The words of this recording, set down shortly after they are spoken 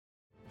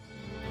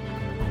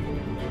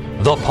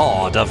The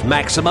pod of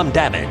Maximum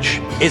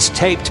Damage is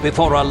taped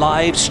before a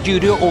live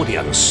studio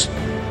audience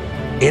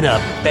in a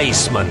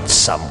basement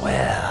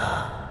somewhere.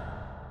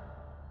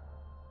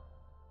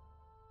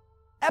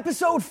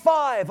 Episode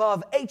 5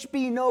 of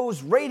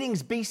HBNO's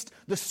ratings beast,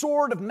 The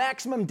Sword of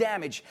Maximum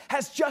Damage,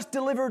 has just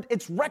delivered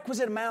its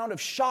requisite amount of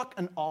shock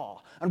and awe.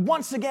 And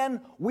once again,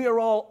 we are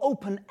all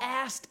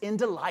open-assed in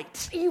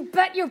delight. You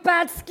bet your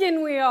bad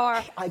skin we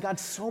are. I got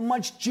so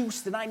much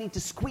juice that I need to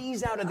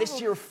squeeze out of this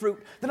here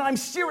fruit that I'm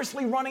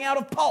seriously running out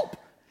of pulp.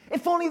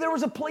 If only there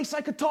was a place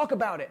I could talk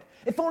about it.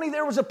 If only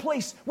there was a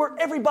place where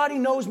everybody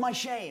knows my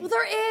shame. Well,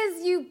 there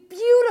is, you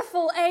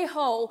beautiful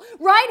a-hole.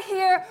 Right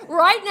here,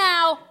 right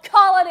now,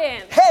 call it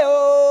in.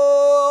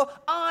 Hey-o!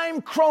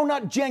 I'm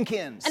Cronut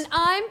Jenkins. And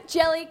I'm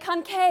Jelly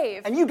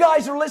Concave. And you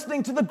guys are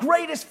listening to the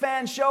greatest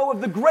fan show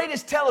of the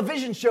greatest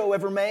television show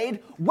ever made.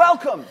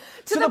 Welcome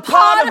to the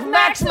pod of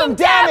Maximum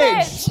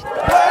Damage! In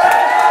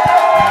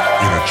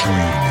a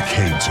dream it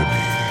came to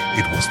me,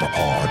 it was the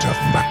pod of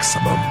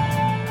Maximum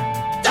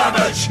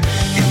Damage!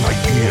 In my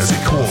ears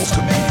it calls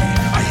to me,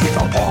 I hear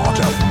the pod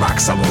of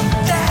Maximum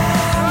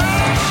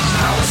Damage!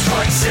 Power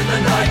strikes in the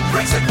night,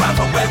 breaks the ground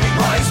from where we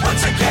rise.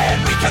 Once again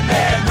we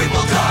command, we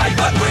will die,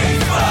 but we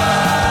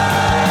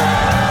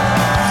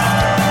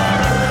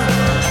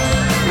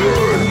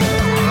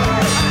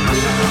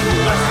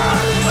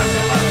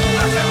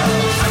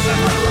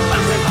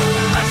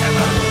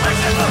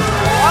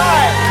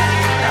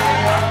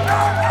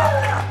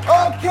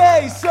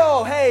Okay,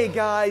 so, hey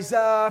guys,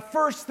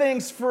 first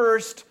things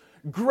first,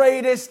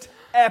 greatest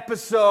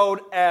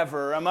episode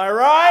ever, am I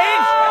right?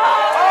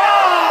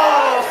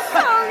 Oh! So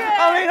good.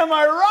 I mean, am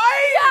I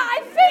right? Yeah,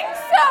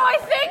 I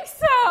think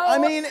so. I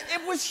mean,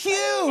 it was huge.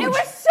 It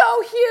was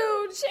so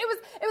huge.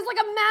 It was like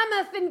a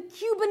mammoth in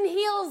Cuban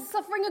heels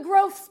suffering a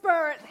growth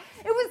spurt.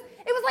 It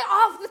was like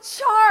off the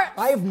charts.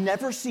 I have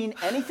never seen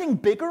anything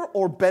bigger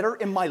or better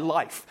in my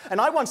life, and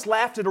I once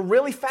laughed at a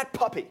really fat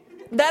puppy.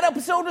 That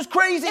episode was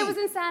crazy. It was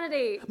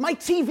insanity. My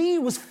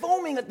TV was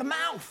foaming at the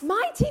mouth.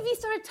 My TV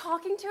started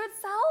talking to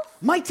itself.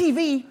 My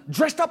TV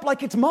dressed up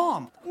like its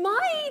mom.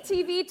 My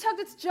TV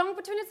tugged its junk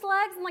between its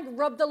legs and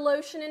rubbed the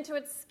lotion into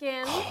its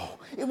skin. Oh,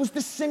 it was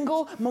the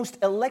single most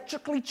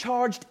electrically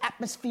charged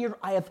atmosphere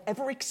I have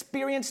ever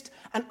experienced,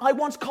 and I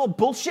once called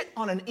bullshit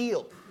on an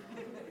eel.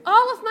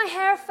 All of my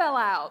hair fell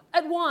out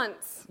at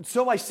once.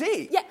 So I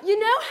see. Yeah, you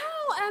know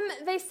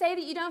how they say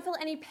that you don't feel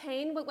any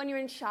pain when you're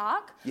in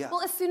shock? Yeah.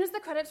 Well, as soon as the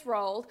credits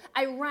rolled,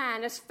 I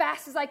ran as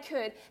fast as I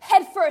could,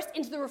 head first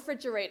into the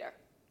refrigerator.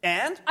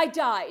 And? I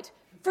died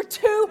for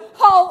 2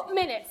 whole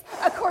minutes,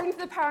 according to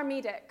the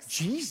paramedics.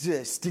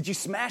 Jesus, did you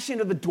smash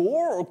into the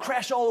door or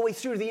crash all the way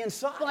through to the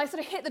inside? Well, I sort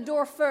of hit the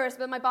door first,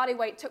 but my body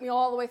weight took me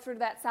all the way through to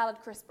that salad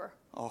crisper.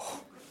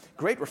 Oh,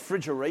 great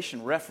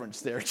refrigeration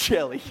reference there,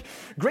 Shalley.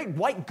 Great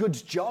white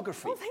goods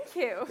geography. Oh, thank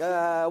you.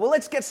 Well,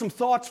 let's get some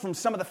thoughts from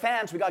some of the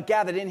fans we got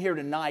gathered in here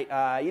tonight.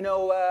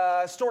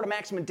 Sword of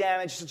Maximum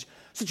Damage,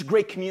 such a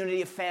great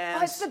community of fans.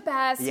 Oh, it's the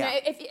best. Yeah.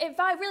 You know, if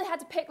I really had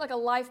to pick a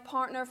life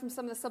partner from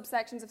some of the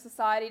subsections of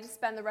society to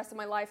spend the rest of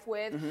my life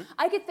with,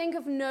 I could think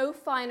of no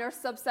finer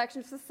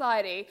subsection of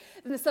society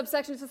than the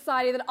subsection of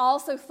society that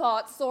also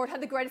thought Sword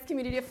had the greatest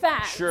community of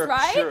fans, Sure,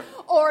 right? sure.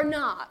 Or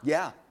not.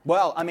 Yeah.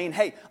 Well, I mean,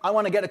 hey, I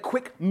want to get a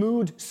quick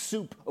mood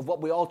soup of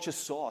what we all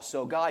just saw.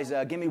 So, guys,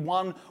 give me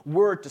one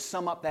word to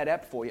sum up that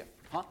ep for you.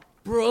 Huh?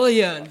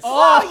 Brilliant.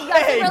 Oh,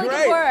 that's a hey, really good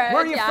great. word,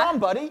 Where are you yeah. from,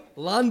 buddy?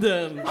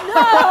 London.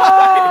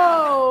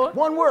 No!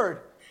 One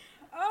word.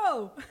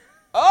 Oh.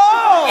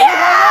 Oh, Yeah! my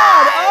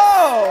God.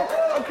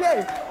 Oh,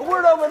 okay. A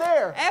word over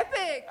there.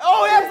 Epic!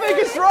 Oh,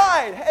 epic is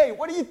right. Hey,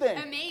 what do you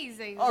think?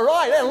 Amazing. All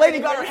right, that lady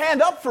got her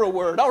hand up for a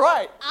word. All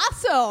right.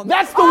 Awesome!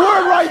 That's the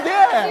word right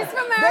there. She's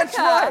from America. That's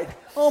right.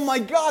 Oh, my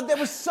God, that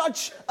was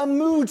such a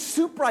mood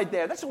soup right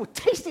there. That's a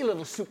tasty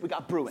little soup we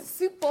got brewing.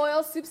 Soup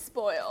boils, soup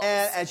spoils.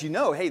 And as you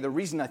know, hey, the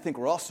reason I think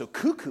we're all so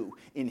cuckoo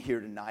in here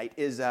tonight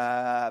is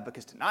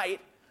because tonight,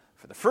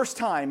 for the first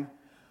time,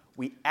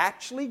 we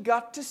actually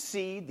got to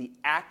see the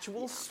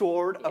actual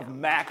Sword of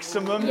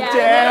Maximum Yeah,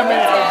 Damage.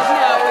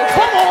 No, we did.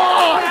 Come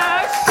on!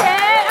 Oh,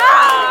 shit!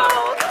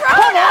 Oh,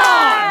 Come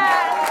on!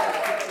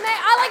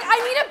 I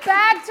need a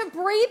bag to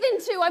breathe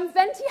into. I'm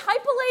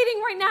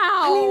venti-hypolating right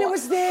now. I mean, it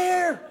was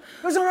there.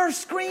 It was on our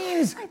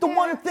screens. The there.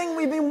 one thing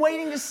we've been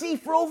waiting to see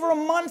for over a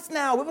month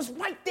now. It was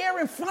right there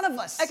in front of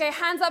us. Okay,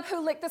 hands up who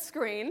licked the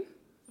screen.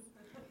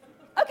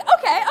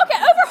 Okay,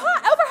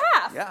 over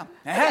half. Yeah.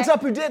 And hands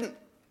up who didn't.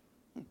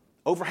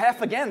 Over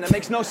half again. That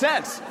makes no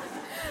sense.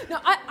 No,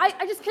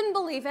 I just couldn't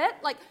believe it.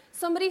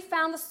 Somebody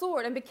found the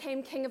sword and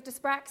became king of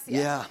dyspraxia.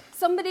 Yeah.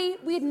 Somebody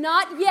we had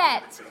not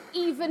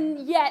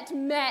even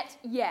met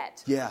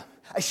yet. Yeah.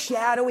 A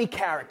shadowy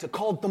character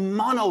called the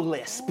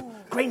Monolisp.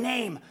 Great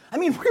name. I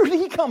mean, where did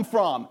he come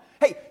from?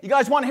 Hey, you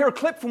guys want to hear a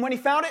clip from when he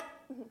found it?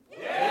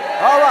 Yeah.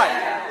 All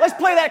right. Let's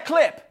play that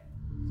clip.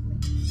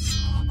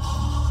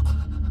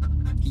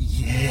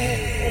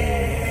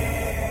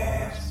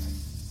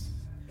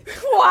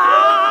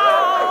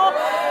 Wow!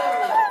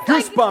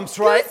 Here's Goosebumps,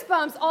 right?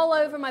 Goosebumps all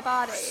over my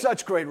body.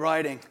 Such great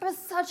writing. It was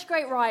such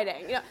great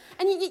writing, you know.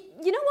 And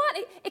you know what?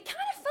 It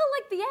kind of felt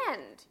like the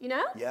end, you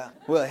know? Yeah.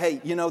 Well,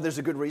 hey, there's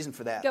a good reason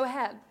for that. Go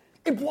ahead.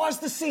 It was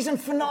the season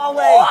finale.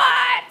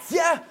 What?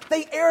 Yeah,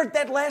 they aired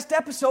that last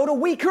episode a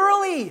week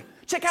early.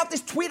 Check out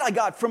this tweet I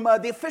got from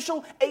the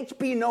official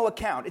HB No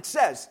account. It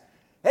says,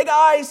 "Hey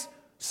guys,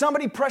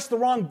 somebody pressed the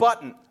wrong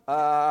button.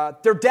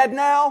 They're dead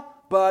now,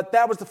 but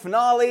that was the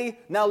finale.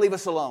 Now leave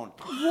us alone."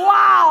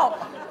 Wow!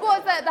 What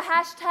was that, the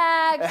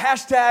hashtag? A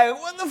hashtag,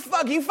 what the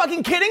fuck, are you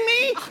fucking kidding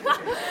me?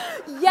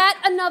 Yet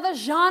another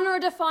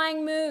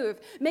genre-defying move,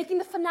 making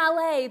the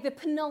finale the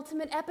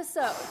penultimate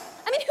episode.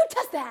 I mean, who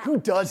does that? Who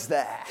does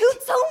that?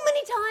 So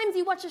many times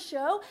you watch a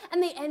show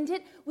and they end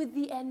it with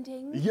the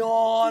ending.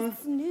 Yawn.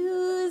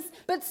 Snooze.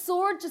 But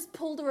Sword just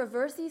pulled a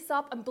reverse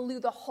Aesop and blew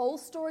the whole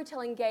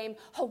storytelling game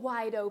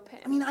wide open.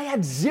 I mean, I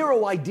had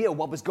zero idea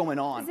what was going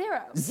on.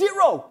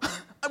 Zero.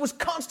 I was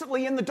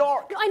constantly in the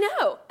dark. I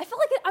know. I felt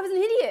like I was an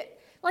idiot.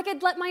 Like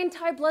I'd let my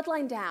entire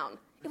bloodline down.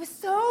 It was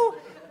so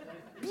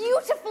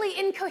beautifully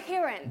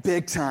incoherent.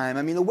 Big time.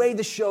 I mean, the way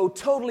the show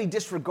totally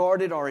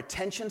disregarded our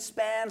attention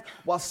span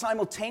while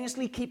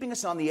simultaneously keeping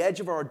us on the edge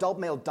of our adult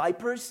male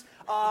diapers,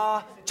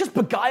 just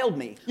beguiled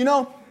me. You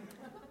know,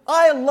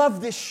 I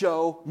love this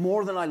show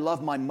more than I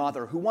love my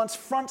mother, who once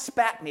front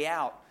spat me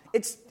out.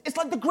 It's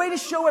like the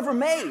greatest show ever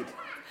made.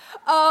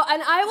 Oh,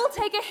 and I will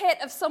take a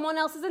hit of someone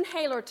else's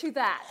inhaler to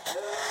that.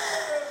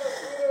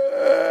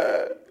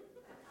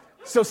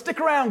 So stick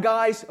around,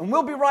 guys, and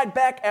we'll be right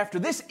back after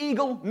this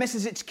eagle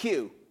misses its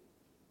cue.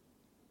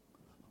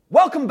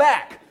 Welcome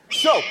back.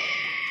 So,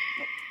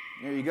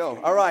 there you go.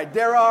 All right,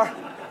 there are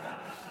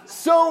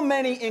so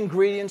many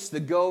ingredients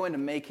that go into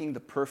making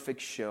the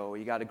perfect show.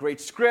 You got a great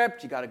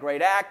script, you got a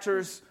great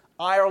actors,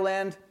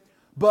 Ireland,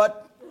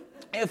 but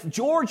if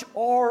George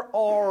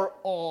R.R.R.,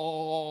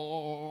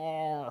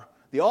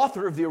 the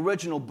author of the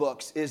original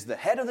books, is the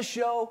head of the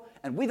show,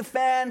 and we the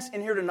fans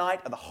in here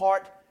tonight are the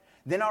heart,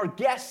 then our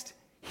guest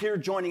here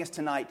joining us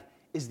tonight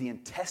is the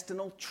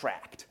intestinal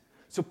tract.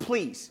 So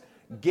please,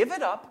 give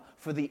it up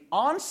for the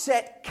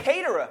on-set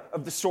caterer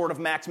of the Sword of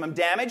Maximum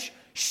Damage,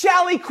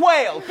 Shalley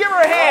Quayle. Give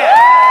her a hand.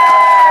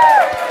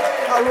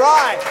 All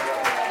right.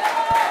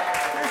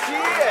 Here she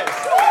is.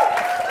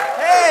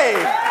 Hey.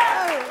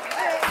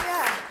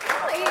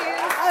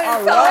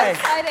 All right.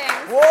 Exciting.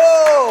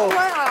 Whoa.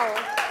 Wow.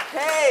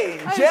 Hey,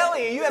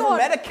 Jelly, you ever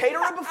met a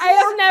caterer before? I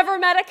have never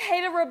met a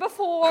caterer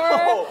before.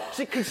 Oh,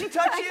 could she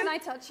touch you? Can I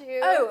touch you?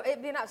 Oh,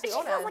 it'd be an absolute She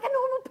honor. sounds like a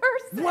normal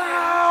person.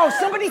 Wow,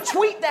 somebody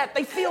tweet that.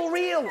 They feel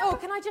real. Oh,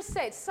 can I just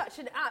say it's such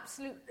an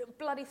absolute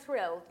bloody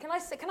thrill. Can I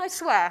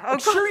swear? Oh,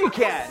 sure you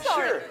can.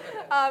 Sorry. Sure.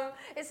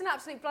 It's an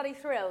absolute bloody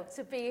thrill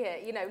to be here.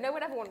 You know, no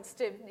one ever wants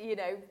to,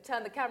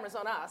 turn the cameras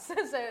on us. So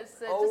it's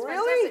just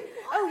really?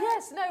 fantastic. Oh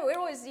yes, no, we're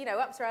always,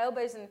 up to our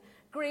elbows in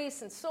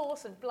grease and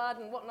sauce and blood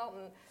and whatnot.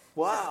 And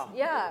Wow.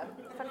 yeah,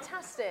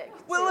 fantastic.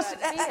 Well, to, listen,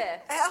 to be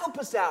here. help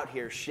us out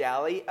here,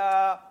 Shalley.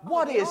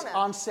 What be is honoured.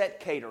 on-set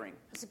catering?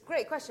 It's a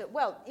great question.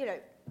 Well,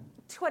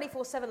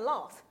 24/7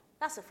 laugh.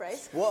 That's a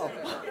phrase. Whoa.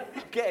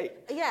 Okay.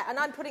 Yeah, and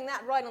I'm putting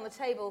that right on the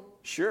table.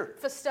 Sure.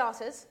 For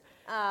starters,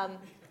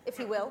 if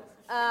you will.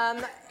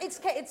 It's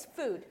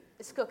food.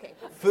 It's cooking.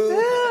 Food.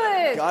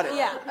 Good. Got it.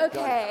 Yeah.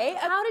 Okay.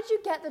 How did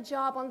you get the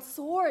job on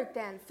Sword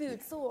then?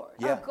 Food Sword.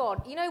 Yeah. Oh,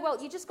 God.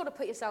 You just got to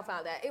put yourself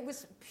out there. It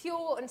was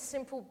pure and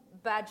simple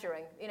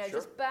badgering. Sure.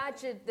 Just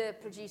badgered the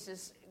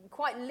producers.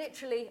 Quite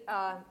literally,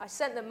 I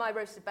sent them my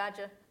roasted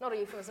badger. Not a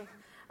euphemism.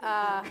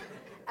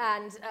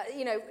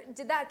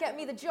 Did that get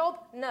me the job?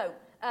 No.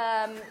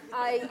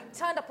 I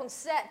turned up on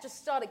set, just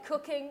started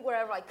cooking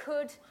wherever I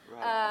could.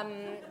 Right.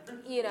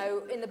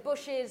 In the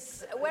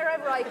bushes,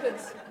 wherever I could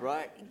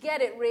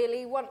get it,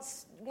 really.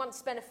 Once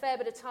spent a fair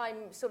bit of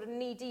time sort of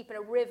knee-deep in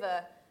a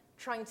river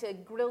trying to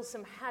grill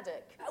some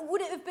haddock.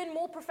 Would it have been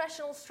more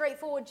professional,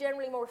 straightforward,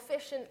 generally more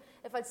efficient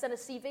if I'd sent a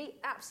CV?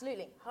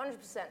 Absolutely,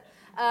 100%.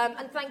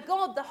 And thank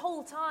God the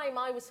whole time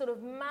I was sort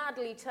of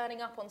madly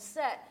turning up on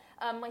set,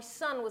 my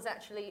son was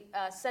actually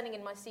sending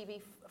in my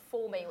CV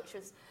for me, which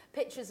was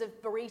pictures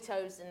of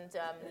burritos and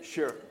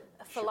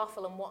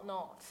falafel and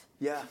whatnot.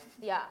 Yeah.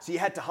 Yeah. So you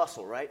had to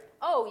hustle, right?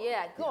 Oh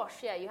yeah,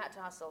 gosh, yeah, you had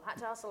to hustle. Had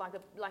to hustle like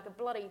a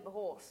bloody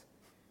horse.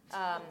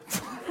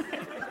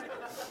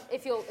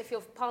 If you'll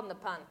pardon the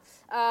pun.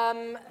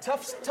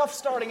 Tough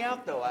starting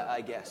out though,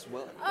 I guess.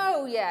 Well.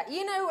 Oh yeah,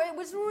 it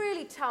was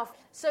really tough.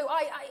 So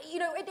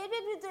it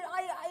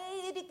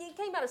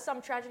came out of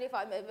some tragedy.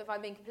 If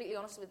I'm being completely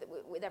honest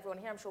with everyone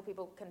here, I'm sure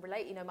people can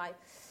relate. My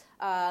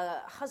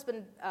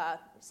husband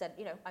said,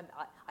 I'm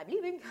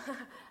leaving.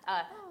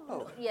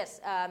 Yes,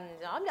 I'm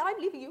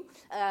leaving you.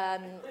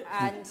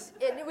 And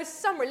it was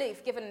some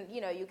relief, given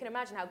you can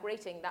imagine how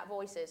grating that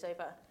voice is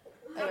over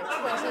 20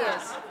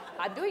 years.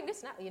 I'm doing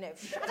this now.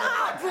 Shut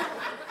up.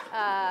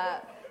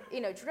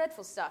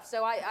 Dreadful stuff.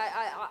 So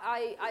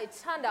I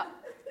turned up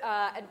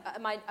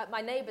at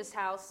my neighbour's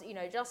house,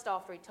 just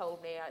after he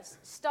told me, I was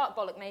stark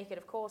bollock naked,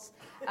 of course.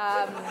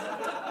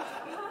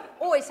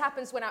 Always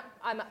happens when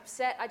I'm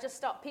upset. I just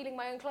start peeling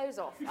my own clothes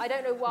off. I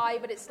don't know why,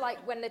 but it's like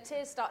when the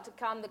tears start to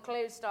come, the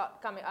clothes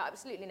start coming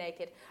absolutely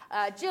naked.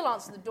 Jill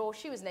answered the door.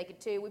 She was naked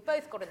too. We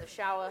both got in the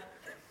shower,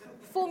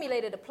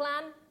 formulated a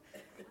plan.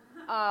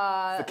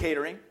 For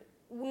catering?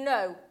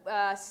 No,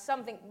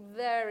 something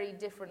very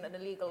different and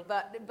illegal.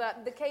 But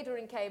the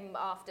catering came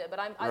after. But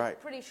I'm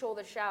pretty sure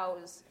the shower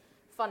was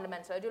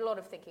fundamental. I do a lot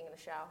of thinking in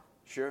the shower.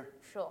 Sure.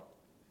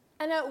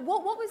 And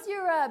what was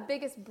your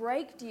biggest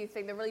break, do you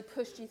think, that really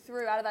pushed you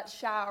through out of that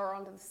shower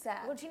onto the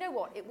set? Well, do you know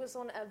what? It was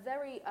on a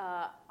very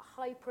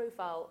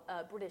high-profile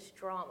British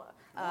drama.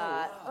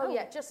 Oh,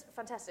 yeah, just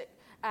fantastic.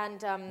 And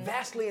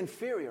vastly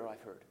inferior,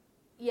 I've heard.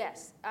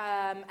 Yes,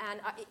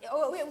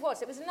 it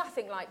was. It was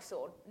nothing like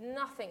Sword.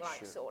 Nothing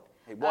like Sword.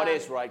 Hey, what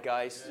is right,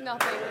 guys?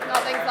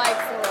 Nothing's like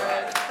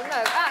Sword.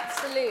 No,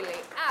 absolutely.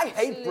 I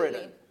hate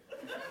Britain.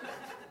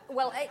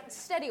 Well,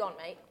 steady on,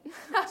 mate.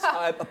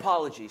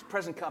 Apologies.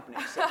 Present company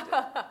accepted.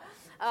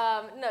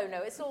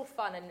 No, it's all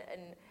fun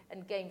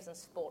and games and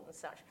sport and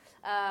such.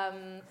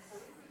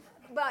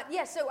 But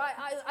yeah, so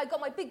I got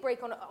my big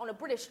break on a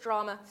British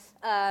drama.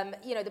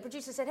 The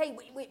producer said, "Hey,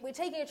 we're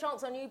taking a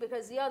chance on you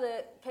because the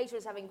other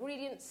caterers have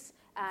ingredients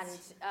and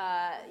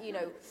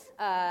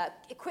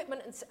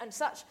equipment and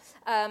such."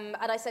 And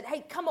I said,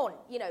 "Hey, come on,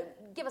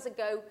 give us a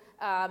go."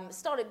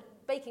 Started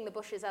baking the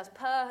bushes as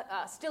per,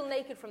 still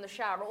naked from the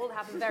shower. It all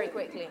happened very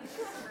quickly.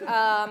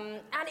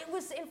 And it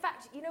was, in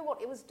fact, you know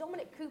what? It was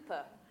Dominic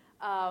Cooper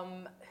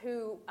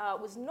who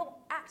was not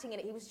acting in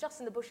it. He was just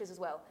in the bushes as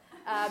well.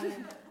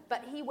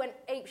 But he went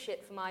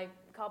apeshit for my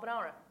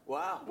carbonara.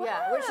 Wow.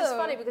 Yeah, which is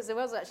funny because there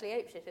was actually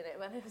apeshit in it.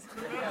 But it was,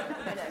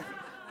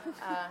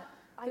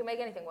 I can make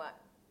anything work.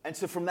 And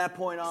so from that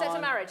point on... Except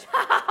for marriage.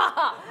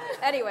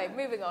 Anyway,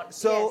 moving on.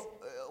 So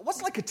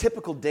what's like a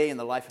typical day in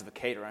the life of a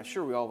caterer? I'm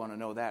sure we all want to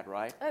know that,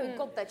 right? Oh,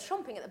 God, they're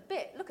chomping at the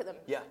bit. Look at them.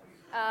 Yeah.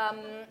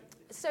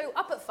 So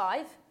up at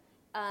 5,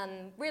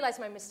 realised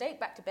my mistake,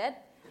 back to bed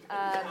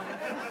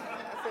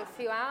for a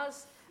few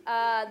hours.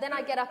 Then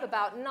I get up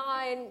about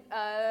 9,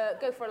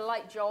 go for a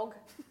light jog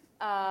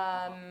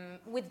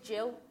with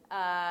Jill.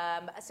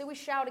 So we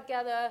shower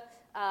together,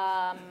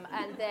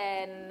 and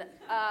then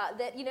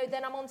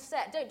I'm on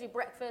set. Don't do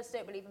breakfast,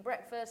 don't believe in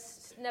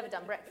breakfast, never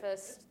done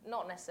breakfast,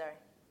 not necessary.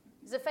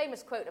 There's a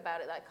famous quote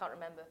about it that I can't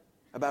remember.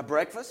 About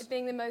breakfast? It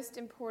being the most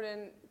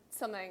important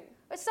something.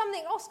 It's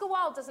something Oscar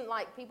Wilde doesn't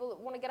like, people that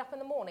want to get up in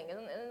the morning,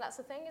 and that's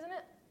the thing, isn't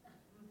it?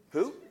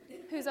 Who?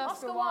 Who's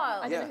Oscar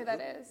Wilde? I don't know who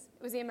that is.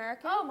 Was he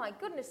American? Oh my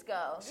goodness,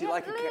 girl. Is he He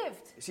like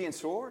lived. Is he in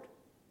Sword?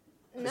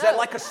 No. Is that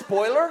like a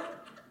spoiler?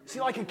 Is he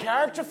like a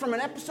character from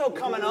an episode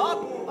coming up?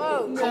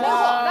 Oh, no. You know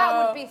what?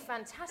 That would be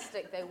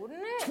fantastic, though,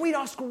 wouldn't it? Tweet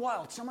Oscar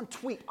Wilde. Someone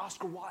tweet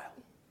Oscar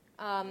Wilde.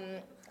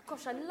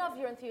 Gosh, I love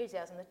your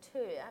enthusiasm, the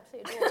two.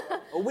 Absolutely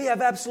adorable. Well, we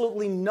have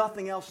absolutely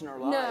nothing else in our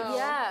lives. No.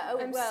 Yeah.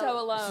 I'm so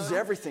alone. This is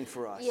everything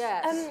for us.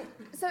 Yes.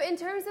 So in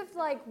terms of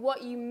like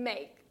what you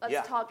make,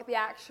 let's talk the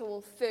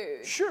actual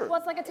food. Sure.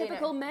 What's like a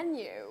typical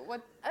menu?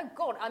 What? Oh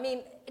God, I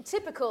mean,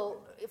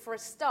 typical for a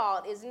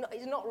start is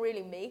not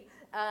really me.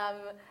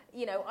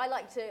 I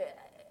like to,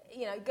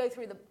 go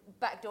through the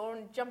back door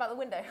and jump out the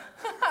window.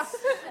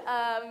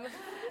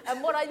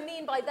 And what I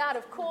mean by that,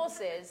 of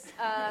course, is,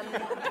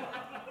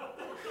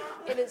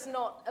 if it's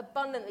not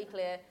abundantly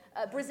clear,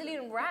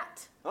 Brazilian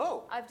rat.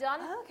 Oh. I've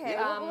done. Okay.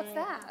 What's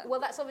that? Well,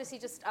 that's obviously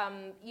just, a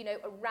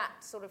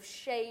rat sort of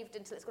shaved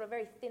until it's got a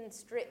very thin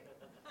strip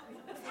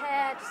of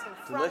hair, just in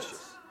front.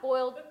 Delicious.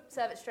 Boiled,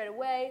 serve it straight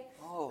away.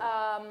 Oh.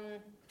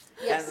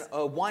 Yes.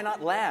 And why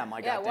not lamb?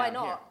 I got Yeah, why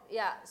down not?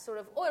 Yeah, sort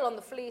of oil on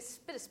the fleece,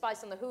 bit of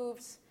spice on the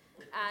hooves,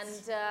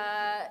 and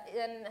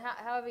then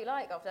however you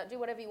like after that, do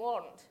whatever you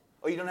want.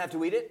 Oh, you don't have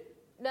to eat it?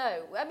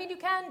 No, I mean, you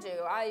can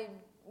do. I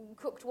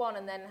cooked one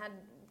and then had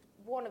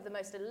one of the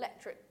most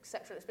electric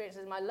sexual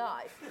experiences of my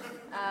life.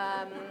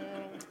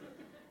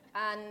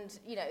 And,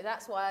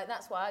 that's why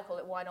I call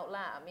it Why Not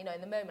Lamb. In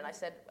the moment I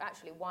said,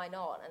 actually, why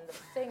not? And the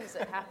things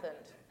that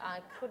happened, I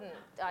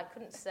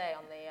couldn't say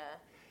on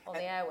the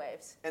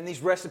airwaves. And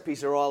these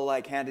recipes are all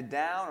like handed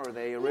down, or are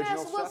they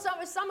original yes, stuff?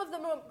 well, some of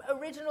them are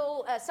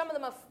original. Some of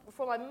them are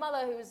from my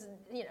mother, who was,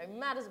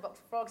 mad as a box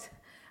of frogs.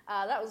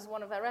 That was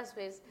one of her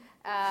recipes.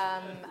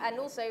 And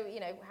also,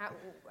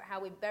 how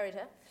we buried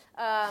her.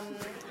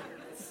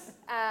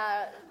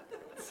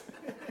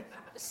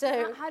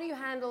 So how do you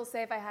handle,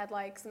 say, if I had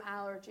like some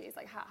allergies?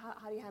 Like how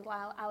do you handle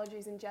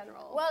allergies in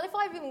general? Well, if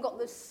I've even got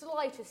the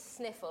slightest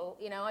sniffle,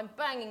 I'm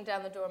banging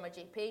down the door of my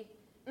GP,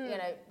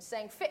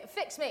 saying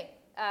fix me.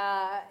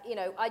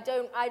 I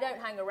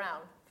don't hang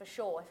around for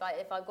sure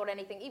if I've got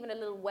anything, even a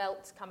little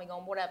welt coming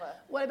on, whatever.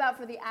 What about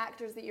for the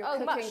actors that you're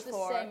cooking for? Oh, much the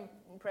same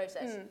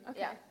process. Okay.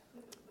 Yeah.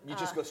 You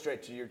just go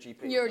straight to your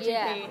GP. Your GP.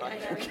 Yeah.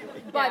 Okay.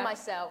 By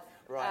myself.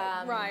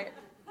 Right. Right.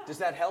 Does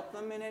that help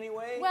them in any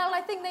way? Well, I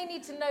think they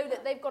need to know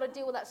that they've got to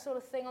deal with that sort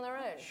of thing on their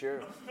own.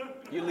 Sure.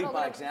 You lead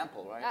by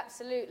example, right?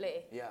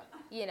 Absolutely. Yeah.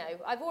 You know,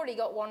 I've already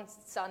got one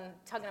son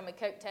tugging on my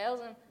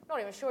coattails, and I'm not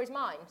even sure he's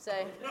mine. So.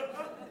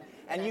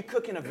 And you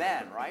cook in a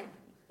van, right?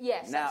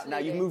 Yes. Now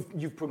absolutely.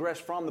 you've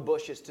progressed from the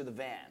bushes to the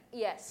van.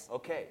 Yes.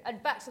 Okay.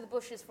 And back to the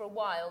bushes for a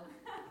while.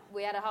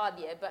 We had a hard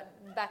year, but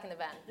back in the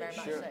van, very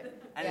much so.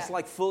 And it's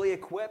like fully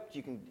equipped.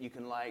 You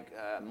can like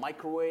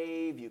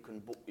microwave. You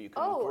can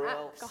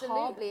grill.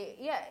 Absolutely.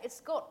 Yeah,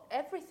 it's got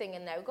everything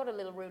in there. We've got a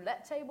little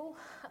roulette table.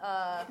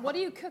 What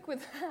do you cook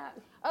with that?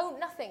 Oh,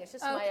 nothing. It's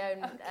just my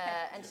own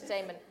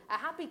entertainment. A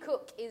happy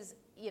cook is,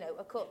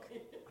 a cook.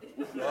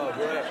 Oh,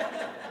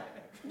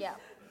 great. Yeah.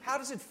 How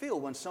does it feel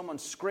when someone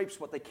scrapes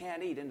what they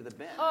can't eat into the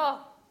bin?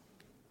 Oh,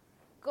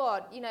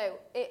 God,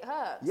 it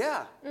hurts.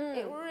 Yeah.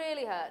 It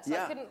really hurts.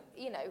 Yeah. I couldn't,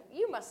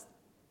 you must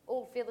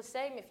all feel the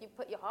same if you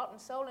put your heart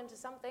and soul into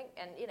something,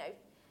 and,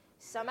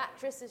 some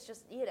actress is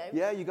just,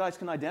 Yeah, you guys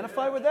can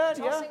identify with that?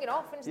 tossing it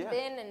off into the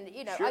bin, and,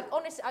 Sure.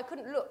 I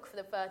couldn't look for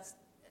the first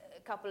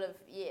couple of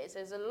years.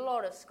 There's a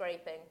lot of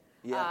scraping.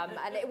 Yeah.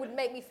 And it would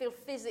make me feel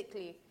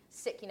physically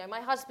sick. My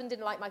husband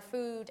didn't like my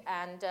food,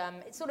 and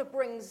it sort of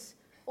brings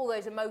all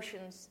those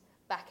emotions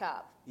back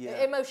up.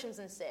 Yeah. Emotions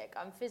and sick.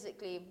 I'm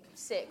physically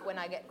sick when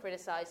I get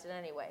criticized in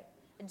any way.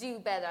 Do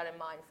bear that in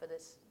mind for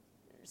this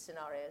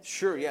scenarios.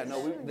 Sure, yeah,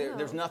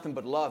 there's nothing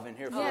but love in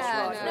here for this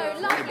ride.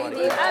 No,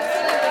 lovely.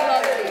 Absolutely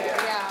lovely.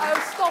 Yeah.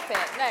 Oh, stop it.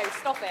 No,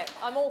 stop it.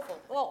 I'm awful.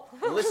 Oh.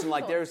 Listen,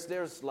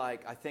 there's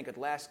like, I think at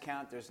last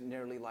count, there's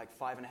nearly like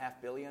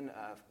 5.5 billion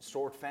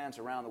sword fans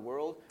around the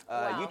world.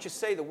 Wow. You just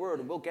say the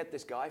word and we'll get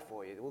this guy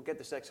for you. We'll get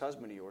this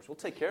ex-husband of yours. We'll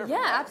take care of him.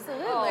 Yeah, right?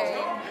 absolutely.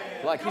 Oh.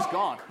 Like, he's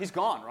gone. He's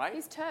gone, right?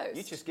 He's toast.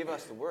 You just give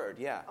us the word,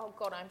 yeah. Oh,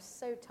 God, I'm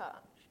so touched.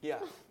 Yeah.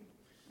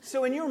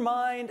 So in your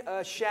mind,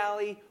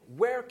 Shalley,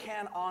 where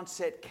can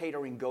on-set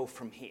catering go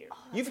from here?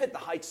 You've hit the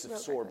heights of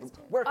sword, but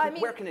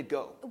where can it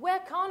go? Where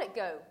can't it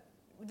go?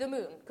 The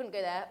moon couldn't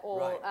go there,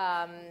 or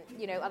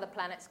Right. other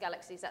planets,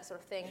 galaxies, that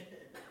sort of thing.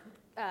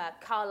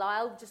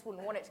 Carlisle just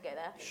wouldn't want it to go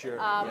there. Sure.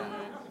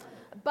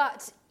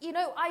 But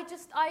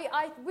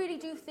I really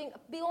do think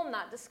beyond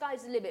that, the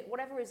sky's the limit.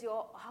 Whatever is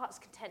your heart's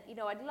content.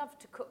 I'd love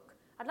to cook.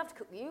 I'd love to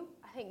cook you.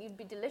 I think you'd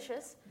be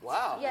delicious.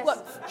 Wow. Yes.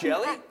 What?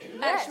 Jelly?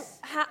 Yes.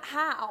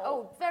 How?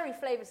 Oh, very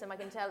flavoursome, I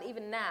can tell,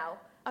 even now.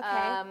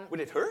 Okay.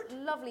 Would it hurt?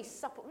 Lovely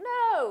supple.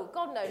 No,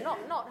 God, no,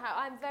 not how.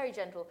 I'm very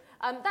gentle.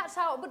 That's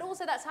how, but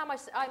also that's how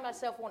I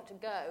myself want to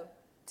go.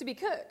 To be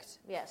cooked?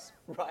 Yes.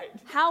 Right.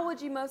 How would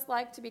you most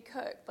like to be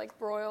cooked? Like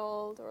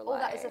broiled or like... Oh,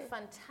 that is a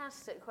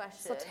fantastic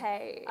question.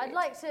 Sautéed. I'd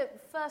like to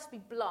first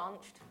be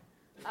blanched.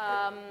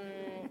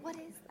 What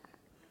is that?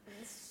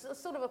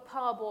 Sort of a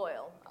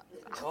parboil.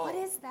 What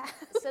is that?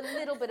 It's a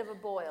little bit of a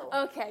boil.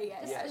 Okay,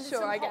 yes. Just Sure,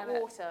 some I hot get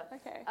it. water.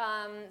 Okay.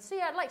 So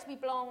yeah, I'd like to be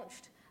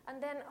blanched,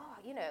 and then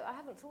I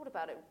haven't thought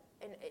about it.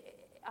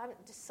 I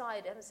haven't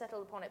decided, I haven't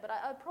settled upon it, but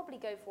I'd probably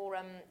go for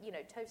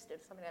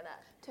toasted, something like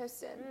that.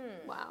 Toasted.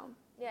 Wow.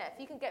 Yeah, if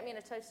you can get me in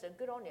a toaster,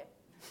 good on you.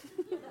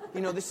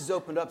 This has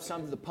opened up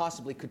something that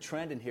possibly could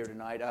trend in here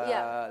tonight.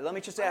 Yeah. Let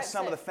me just ask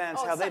some of the fans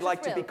Oh, how they'd such a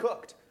like to be thrill.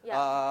 cooked.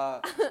 Yeah.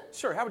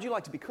 Sure, how would you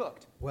like to be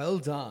cooked? Well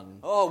done.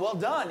 Oh, well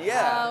done,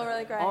 yeah. Oh,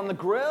 really great. On the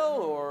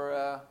grill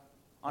or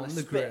on a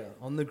the spit? grill.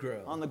 On the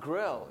grill. On the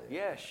grill,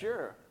 yeah,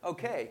 sure.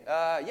 Okay,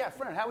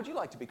 Fran, how would you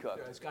like to be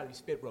cooked? It's got to be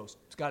spit roast.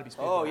 It's got to be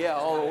spit Oh, roast. yeah,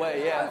 all the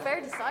way, yeah. Oh,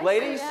 very decisive.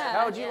 Ladies, Yeah.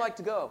 how would you Yeah. like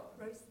to go?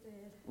 Roasted.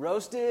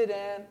 Roasted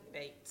and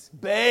Baked.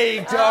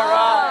 baked, all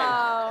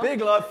right. Big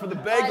love for the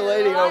baked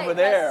lady over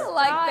there. I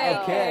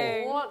like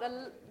baking.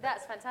 Okay.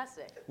 That's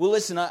fantastic. Well,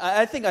 listen,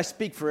 I think I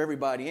speak for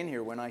everybody in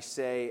here when I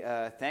say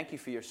thank you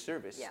for your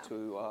service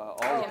to all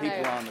the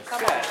people on the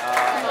set.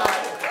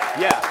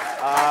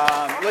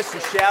 Listen,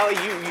 Shalley,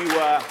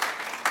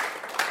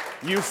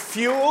 you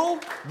fuel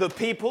the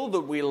people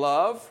that we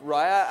love,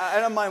 right? I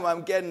don't mind.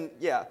 I'm getting,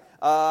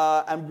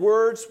 and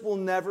words will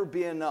never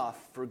be enough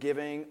for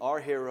giving our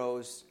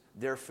heroes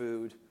their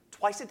food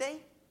twice a day?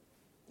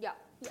 Yeah.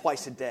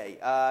 Twice a day.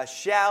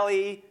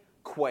 Shalley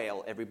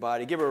Quayle,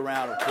 everybody. Give her a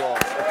round of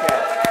applause.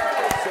 Okay.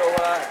 So,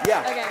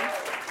 Okay.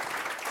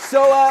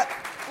 So,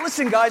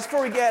 listen, guys,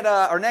 before we get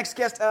our next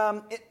guest,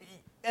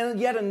 and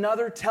yet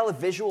another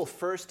televisual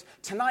first,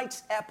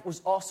 tonight's ep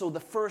was also the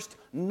first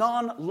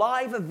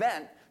non-live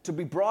event to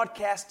be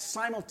broadcast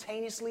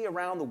simultaneously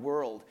around the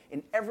world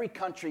in every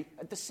country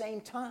at the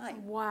same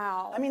time.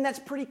 Wow. I mean, that's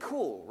pretty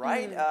cool,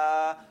 right?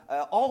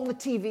 All the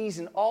TVs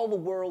in all the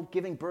world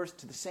giving birth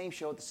to the same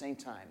show at the same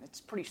time. It's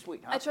pretty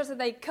sweet, huh? I trust that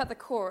they cut the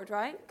cord,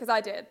 right? Because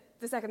I did,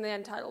 the second the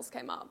end titles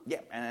came up.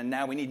 Yeah, and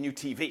now we need new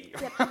TV.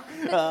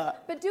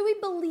 But do we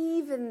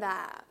believe in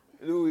that?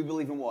 Do we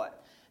believe in what?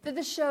 That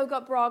the show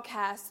got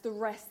broadcast to the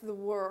rest of the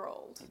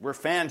world? We're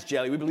fans,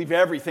 Jelly. We believe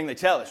everything they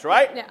tell us,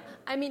 right? No,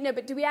 I mean, no,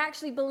 but do we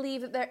actually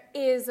believe that there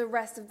is a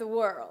rest of the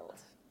world?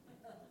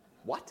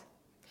 What?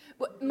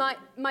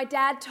 My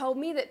dad told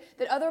me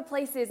that other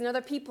places and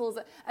other peoples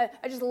are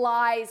just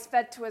lies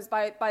fed to us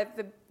by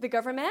the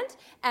government,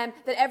 and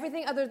that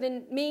everything other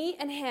than me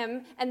and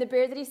him and the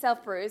beer that he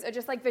self-brews are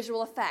just like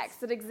visual effects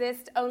that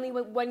exist only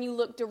when you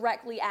look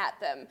directly at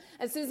them.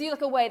 As soon as you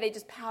look away, they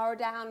just power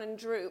down and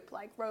droop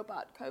like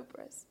robot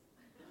cobras.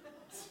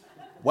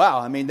 Wow,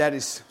 I mean, that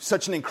is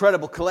such an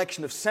incredible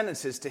collection of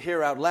sentences to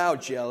hear out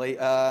loud, Shalley.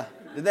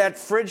 Did that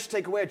fridge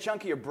take away a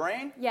chunk of your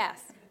brain? Yes.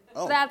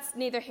 Oh. That's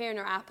neither here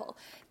nor Apple.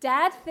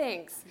 Dad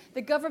thinks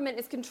the government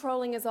is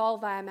controlling us all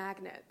via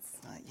magnets.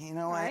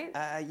 Right?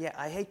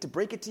 I hate to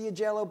break it to you,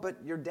 Jello, but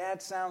your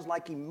dad sounds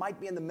like he might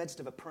be in the midst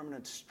of a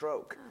permanent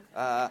stroke.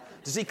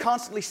 Does he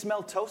constantly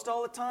smell toast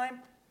all the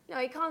time? No,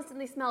 he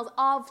constantly smells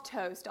of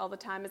toast all the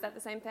time. Is that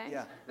the same thing?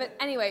 Yeah. But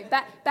anyway,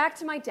 back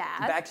to my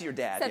dad. Back to your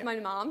dad. Said yeah. my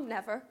mom,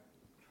 never.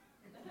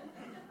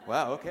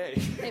 Wow, okay.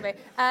 Anyway,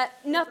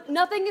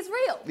 nothing is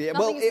real. Yeah,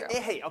 nothing is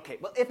real. Hey, okay.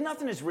 Well, if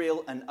nothing is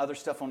real and other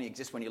stuff only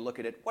exists when you look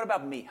at it, what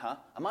about me, huh?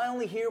 Am I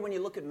only here when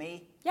you look at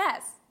me?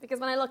 Yes, because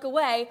when I look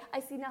away, I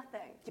see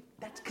nothing. Yeah,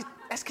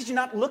 that's because you're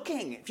not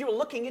looking. If you were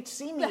looking, you'd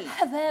see me.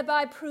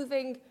 Thereby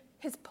proving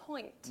his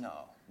point.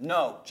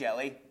 No,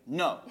 Jelly.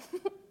 No.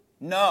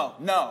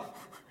 No.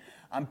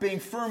 I'm being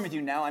firm with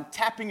you now. I'm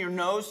tapping your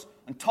nose.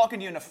 I'm talking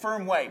to you in a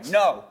firm way.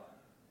 No.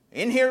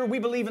 In here, we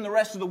believe in the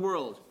rest of the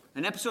world.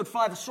 And episode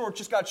 5 of Sword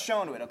just got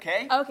shown to it,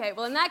 okay? Okay,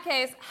 well, in that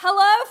case,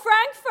 hello,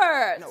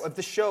 Frankfurt! No, of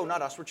the show,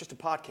 not us. We're just a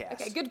podcast.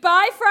 Okay,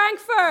 goodbye,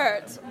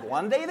 Frankfurt!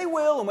 One day they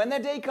will, and when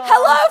that day comes...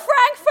 Hello,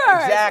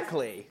 Frankfurt!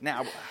 Exactly.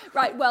 Now...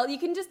 Right, well, you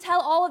can just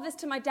tell all of this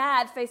to my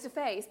dad face to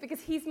face,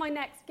 because he's my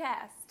next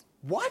guest.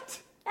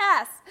 What?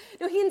 Yes.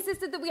 No, he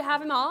insisted that we have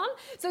him on.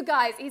 So,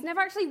 guys, he's never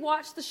actually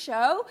watched the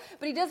show,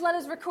 but he does let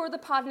us record the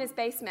pod in his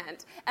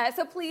basement.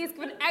 So please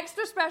give an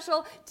extra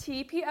special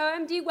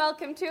TPOMD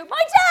welcome to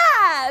my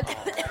dad!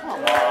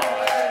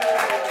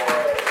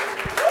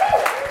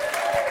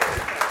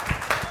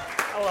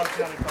 Hello,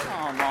 Johnny.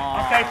 Come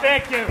on. Okay,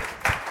 thank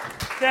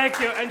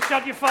you. And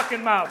shut your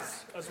fucking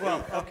mouths as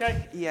well,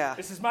 okay? Yeah.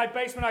 This is my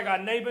basement. I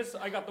got neighbors.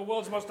 I got the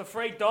world's most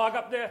afraid dog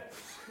up there.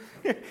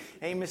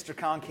 Hey, Mr.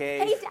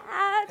 Concave. Hey,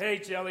 Dad! Hey,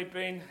 Jelly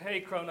Bean.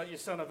 Hey, Cronut, you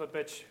son of a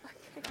bitch.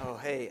 Oh,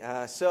 hey.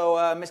 So,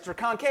 Mr.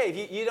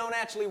 Concave, you don't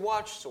actually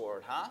watch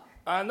Sword,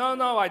 huh?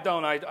 No, I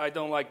don't. I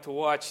don't like to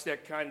watch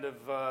that kind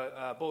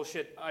of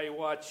bullshit. I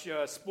watch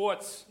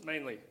sports,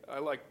 mainly. I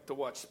like to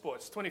watch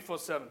sports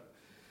 24/7.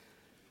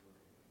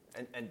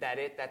 And that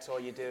it? That's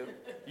all you do?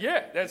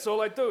 Yeah, that's all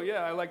I do.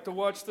 Yeah, I like to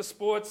watch the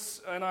sports,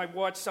 and I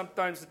watch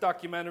sometimes the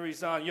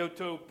documentaries on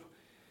YouTube,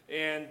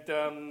 and,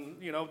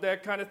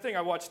 that kind of thing.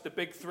 I watch the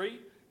big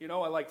three.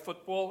 I like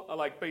football, I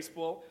like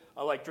baseball,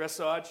 I like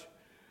dressage.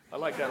 I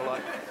like that a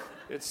lot.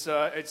 It's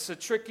a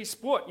tricky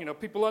sport.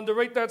 People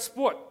underrate that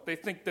sport. They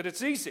think that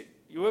it's easy.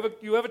 You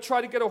ever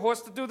try to get a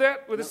horse to do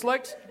that with its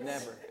legs?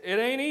 Never. It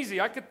ain't easy,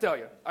 I could tell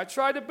you. I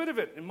tried a bit of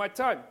it in my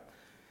time.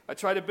 I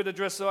tried a bit of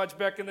dressage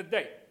back in the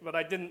day, but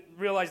I didn't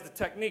realize the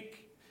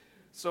technique.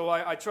 So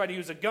I tried to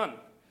use a gun.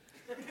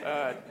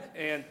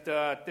 And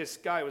this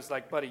guy was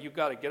like, buddy, you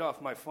got to get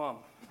off my farm.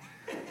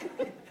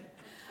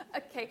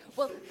 Okay,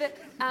 well,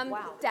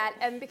 Wow.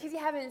 Dad, because you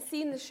haven't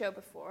seen the show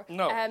before.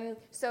 No.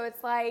 So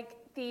it's like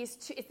these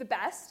two, it's the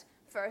best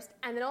first,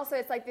 and then also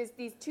it's like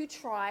these two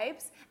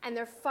tribes, and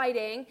they're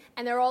fighting,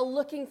 and they're all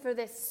looking for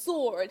this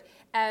sword.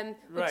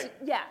 Right.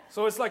 Yeah.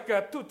 So it's like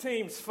two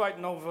teams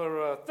fighting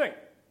over a thing.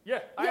 Yeah,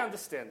 I Yeah.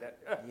 understand that.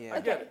 Yeah. I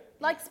get it.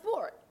 Like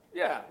sport.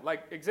 Yeah,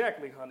 like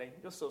exactly, honey.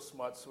 You're so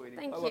smart, sweetie.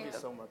 Thank I love you. you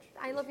so much.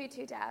 I love you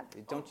too, Dad.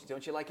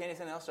 Don't you like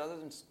anything else other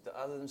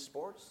than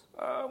sports?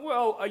 I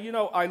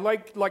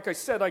like I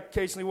said, I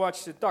occasionally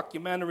watch the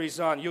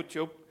documentaries on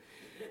YouTube,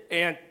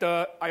 and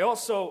I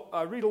also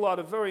read a lot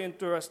of very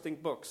interesting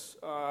books.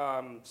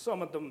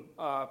 Some of them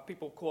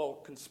people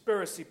call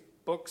conspiracy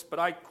books, but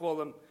I call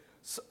them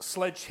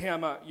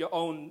sledgehammer your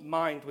own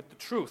mind with the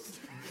truth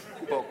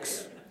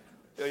books.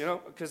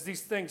 Because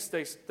these things,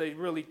 they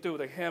really do.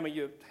 They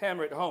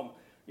hammer it home.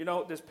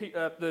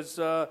 There's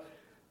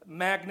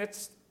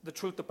magnets, the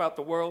truth about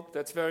the world.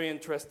 That's very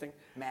interesting.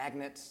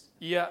 Magnets?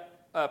 Yeah.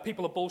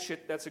 People are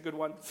bullshit. That's a good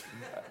one.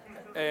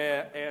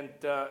 and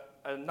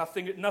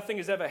nothing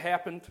has ever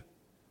happened.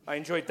 I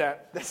enjoyed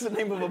that. That's the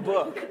name of a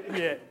book.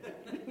 Yeah.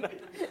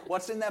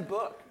 What's in that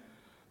book?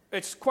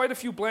 It's quite a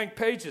few blank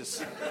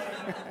pages,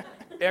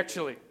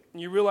 actually.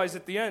 And you realize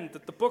at the end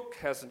that the book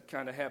hasn't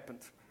kind of happened.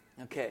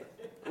 Okay.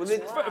 Well,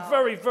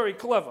 Very, very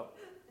clever.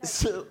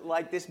 So,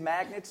 like this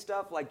magnet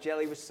stuff, like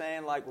Jelly was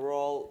saying, like we're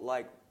all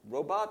like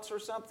robots or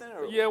something?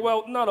 Or? Yeah,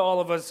 well, not all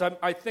of us.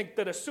 I think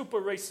that a super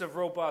race of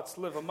robots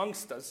live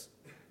amongst us.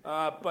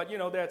 But,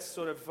 that's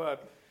sort of,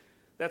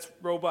 that's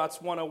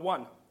robots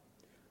 101.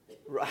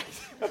 Right,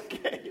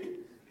 okay.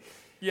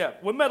 Yeah,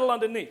 we're metal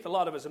underneath. A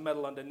lot of us are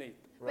metal underneath.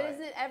 But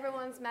isn't it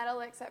everyone's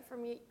metal except for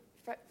me,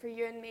 for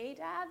you and me,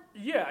 Dad?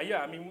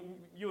 Yeah. I mean,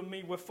 you and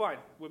me, we're fine.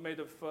 We're made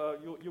of,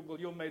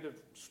 you're made of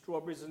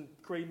strawberries and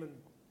cream and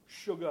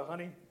sugar,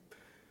 honey.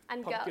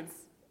 And pumpkin. guts.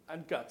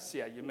 And guts,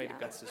 yeah, you're made of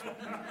guts as well.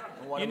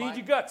 And what You am need I?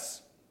 your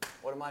guts.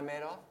 What am I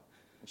made of?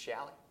 And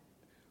Shalley?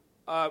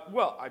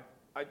 Well,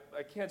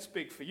 I can't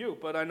speak for you,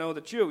 but I know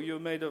that you're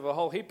made of a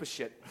whole heap of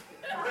shit.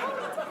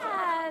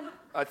 Dad.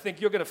 I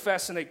think you're going to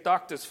fascinate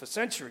doctors for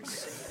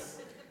centuries.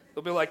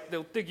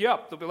 They'll dig you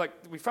up. They'll be like,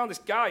 we found this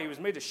guy who was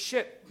made of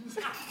shit.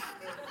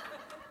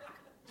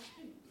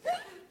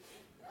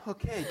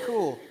 Okay,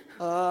 cool.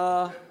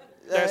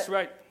 That's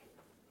right.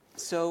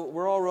 So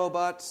we're all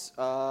robots.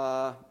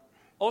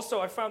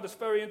 Also, I found this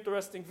very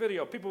interesting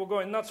video. People were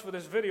going nuts for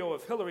this video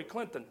of Hillary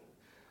Clinton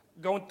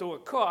going to a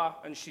car,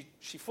 and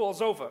she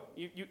falls over.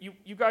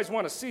 You guys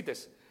want to see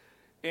this.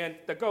 And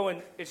they're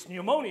going, it's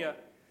pneumonia.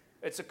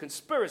 It's a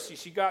conspiracy.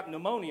 She got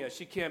pneumonia.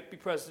 She can't be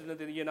president of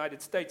the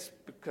United States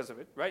because of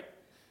it, right?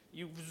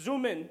 You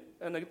zoom in,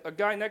 and a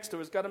guy next to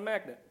her has got a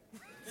magnet.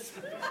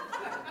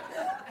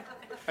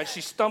 And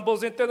she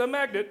stumbles into the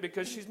magnet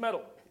because she's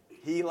metal.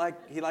 He's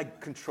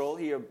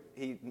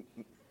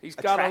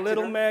got a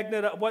little her?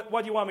 magnet. What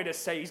do you want me to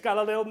say? He's got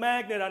a little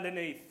magnet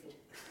underneath.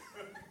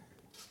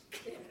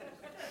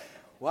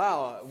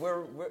 Wow,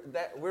 we're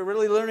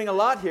really learning a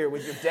lot here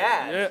with your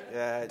dad.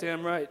 Yeah,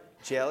 damn right.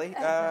 Jelly.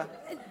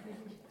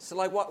 So,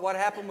 like, what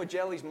happened with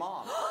Jelly's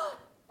mom?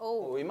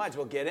 Well, we might as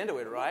well get into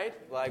it, right?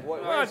 Like,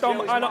 where's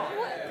Jelly's mom?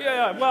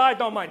 Yeah, well, I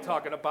don't mind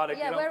talking about it.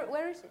 Yeah, you know.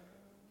 where is she?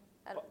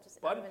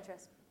 Out of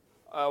interest.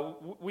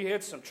 We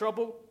had some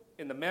trouble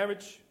in the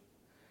marriage.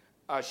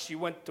 She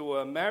went to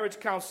a marriage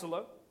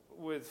counselor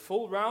with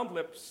full round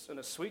lips and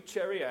a sweet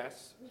cherry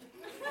ass.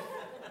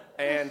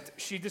 And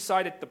she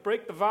decided to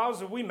break the vows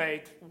that we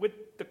made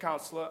with the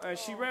counselor, and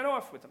she ran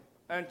off with him.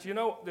 And, you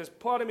know, there's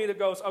part of me that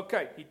goes,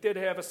 okay, he did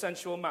have a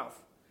sensual mouth.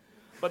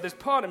 But there's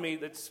part of me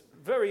that's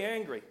very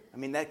angry. I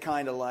mean, that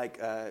kind of like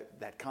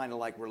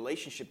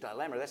relationship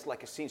dilemma. That's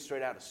like a scene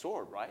straight out of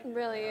Sword, right? It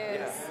really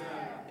is.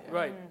 Yeah.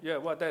 Right, yeah,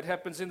 what, that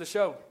happens in the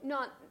show?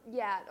 Not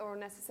yet or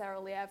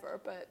necessarily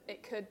ever, but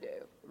it could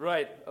do.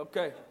 Right,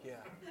 okay. Yeah.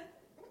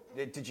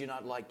 Did you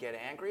not, like, get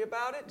angry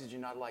about it? Did you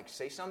not, like,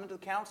 say something to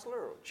the counselor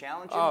or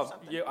challenge him or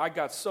something? Yeah, I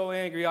got so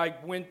angry. I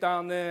went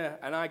down there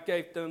and I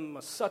gave them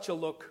such a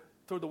look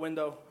through the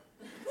window.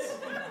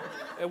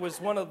 It was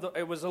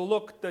a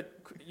look that,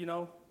 you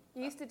know.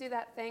 You used to do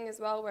that thing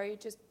as well where you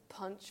just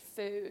punch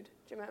food.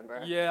 Do you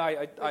remember? Yeah, I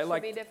like. Which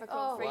would be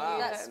difficult for you.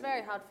 That's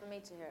very hard for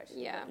me to hear,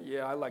 actually. Yeah.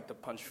 Yeah, I like to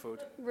punch food.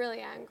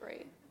 Really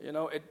angry. You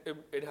know,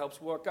 it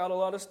helps work out a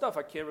lot of stuff.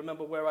 I can't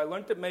remember where I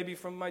learned it, maybe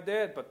from my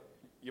dad, but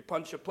you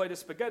punch a plate of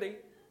spaghetti,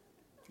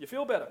 you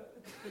feel better.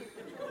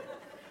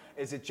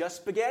 Is it just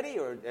spaghetti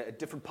or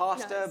different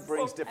pasta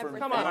brings different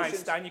Come on, emotions?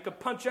 Einstein, you could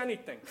punch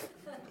anything.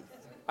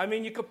 I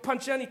mean, you could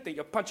punch anything.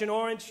 You punch an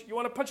orange. You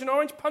want to punch an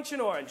orange? Punch an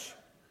orange.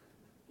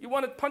 You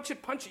want to punch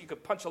it? Punch it. You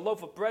could punch a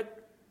loaf of bread.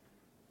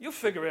 You'll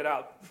figure it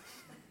out.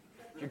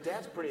 Your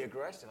dad's pretty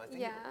aggressive. I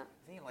think Yeah.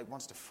 he like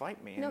wants to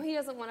fight me. No, he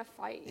doesn't want to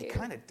fight you. He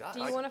kind of does.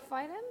 Do you want to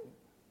fight him?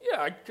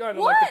 Yeah, I'd kind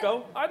of like to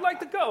go. I'd like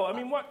to go. I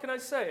mean, what can I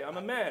say? I'm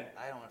a man.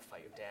 I don't want to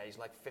fight your dad. He's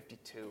like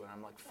 52 and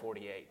I'm like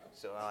 48.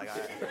 So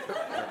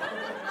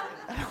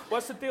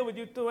What's the deal with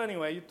you two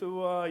anyway? You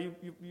two,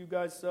 you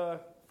guys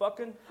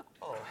fucking?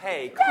 Oh,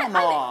 hey, come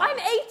on. I'm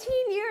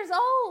 18 years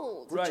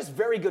old. We're just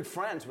very good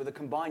friends with a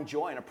combined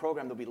joy in a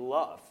program that we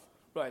love.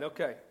 Right,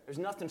 okay. There's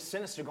nothing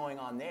sinister going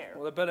on there.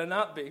 Well, it better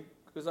not be,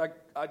 because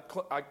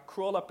I'd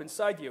crawl up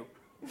inside you.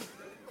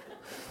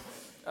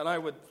 And I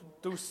would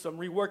do some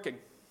reworking.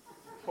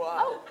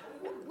 Wow. Oh,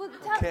 well,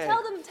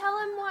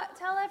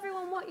 tell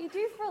everyone what you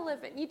do for a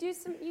living. You do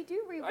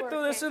reworking. I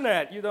do this and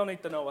that. You don't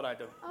need to know what I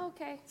do.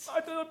 Okay.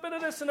 I do a bit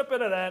of this and a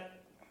bit of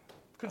that.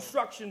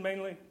 Construction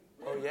mainly.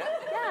 Oh, yeah?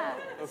 Yeah.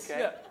 Okay.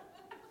 Yeah.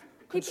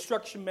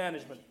 Construction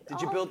management.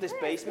 Did you build this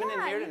basement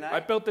in here tonight? I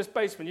built this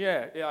basement,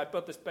 yeah. Yeah, I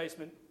built this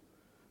basement.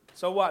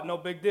 So what? No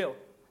big deal.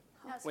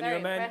 That's When very you're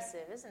a man-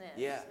 impressive, isn't it?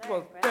 Yeah. It's very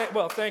impressive.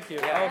 Well, thank you.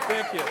 Oh,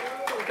 thank you.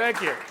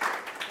 Thank you.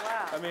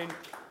 Wow. I mean,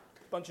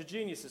 bunch of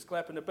geniuses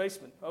clapping the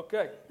basement.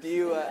 Okay. Do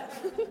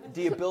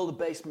you build a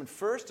basement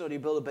first or do you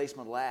build a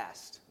basement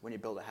last when you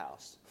build a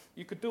house?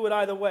 You could do it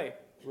either way.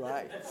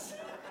 Right.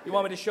 You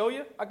want me to show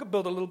you? I could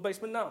build a little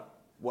basement now.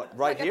 What,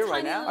 right Like a here,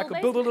 right tiny now? I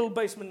could build a little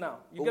basement now.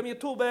 You give me a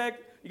tool bag,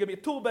 you give me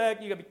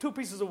 2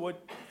 pieces of wood,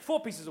 4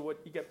 pieces of wood,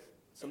 you get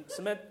some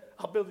cement,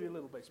 I'll build you a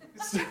little basement.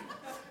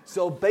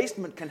 So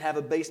basement can have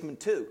a basement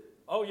too.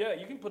 Oh yeah,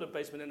 you can put a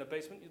basement in a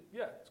basement.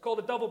 Yeah, it's called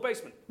a double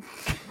basement.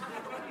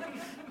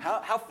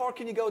 How far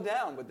can you go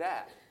down with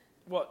that?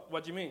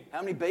 What do you mean?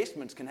 How many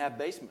basements can have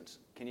basements?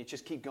 Can you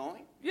just keep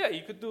going? Yeah,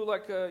 you could do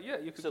like,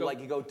 you could So go.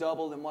 like you go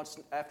double, then what's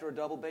after a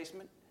double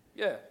basement?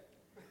 Yeah.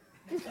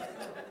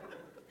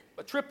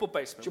 A triple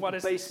basement. Triple What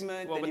is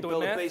basement, what then we're you doing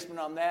build math? a basement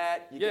on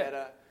that. You Yeah. get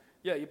a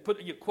Yeah, you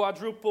put your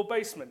quadruple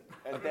basement,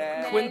 and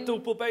then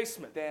quintuple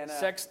basement, Then,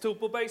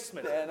 sextuple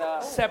basement, then,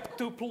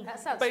 septuple That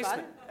sounds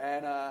basement,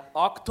 and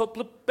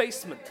octuple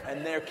basement.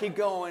 and there keep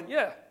going.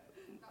 Yeah,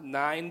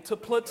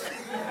 9-tuplet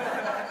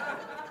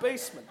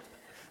basement.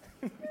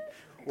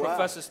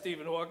 Professor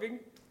Stephen Hawking.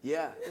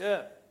 Yeah.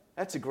 Yeah.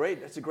 That's a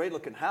great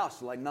looking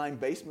house. Like 9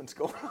 basements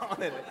going on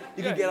in it.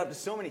 You Yeah. could get up to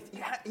so many.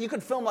 You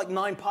could film like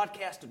 9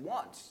 podcasts at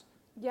once.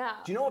 Yeah.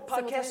 Do you know what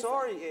podcasts simultaneously.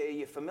 are? Are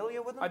you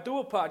familiar with them? I do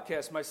a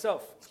podcast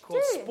myself. It's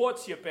called Do you?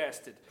 Sports, You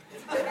Bastard.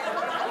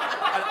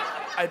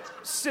 I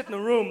sit in a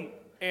room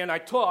and I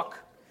talk.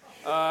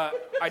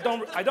 I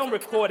don't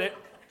record it.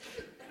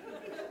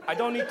 I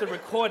don't need to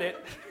record it.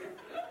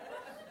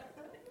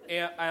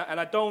 And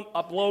I don't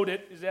upload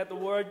it. Is that the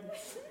word?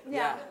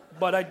 Yeah.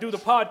 But I do the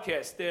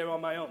podcast there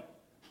on my own.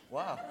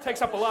 Wow.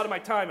 Takes up a lot of my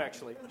time,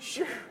 actually.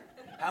 Sure.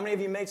 How many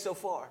have you made so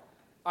far?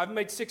 I've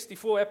made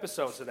 64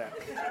 episodes of that.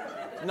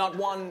 Not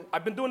one.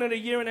 I've been doing it a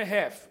year and a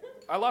half.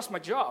 I lost my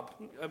job.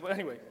 But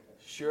anyway.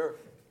 Sure.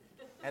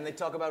 And they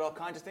talk about all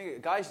kinds of things.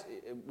 Guys,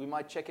 we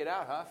might check it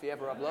out, huh? If you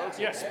ever upload.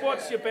 Yeah,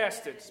 Sports, You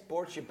Bastards.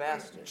 Sports, You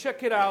bastard.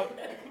 Check it out.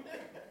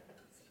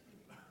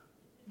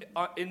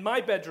 In my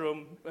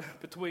bedroom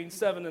between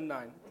 7 and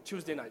 9,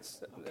 Tuesday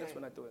nights. That's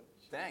when I do it.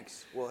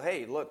 Thanks. Well,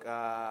 hey, look.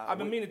 I've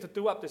been meaning to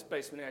do up this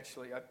basement,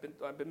 actually.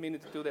 I've been meaning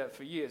to do that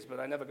for years, but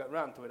I never got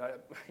around to it.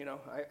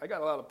 I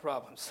got a lot of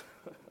problems.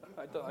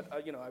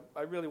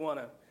 I really want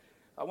to.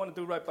 I want to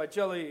do right by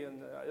Jelly,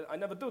 and I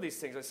never do these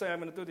things. I say I'm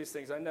going to do these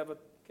things. I never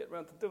get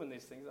around to doing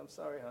these things. I'm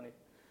sorry, honey.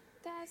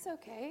 That's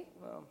okay.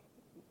 Well,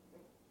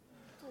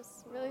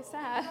 It's really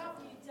sad.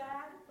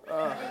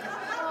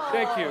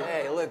 thank you.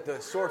 Hey, look, the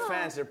sword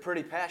fans are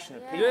pretty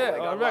passionate people. Yeah, They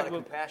got all a right, lot of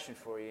well, compassion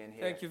for you in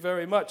here. Thank you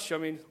very much. I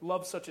mean,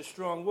 love's such a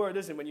strong word,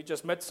 isn't it, when you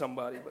just met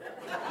somebody? But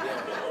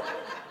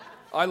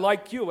I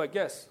like you, I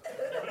guess.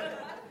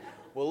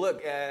 Well,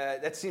 look,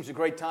 that seems a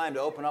great time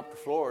to open up the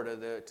floor to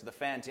the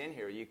fans in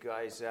here. You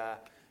guys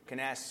can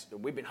ask.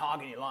 We've been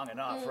hogging you long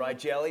enough, right,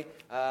 Jelly?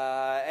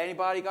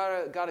 Anybody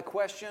got a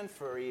question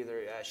for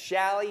either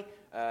Shalley,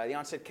 the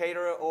on-set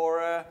caterer,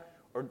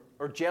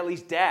 or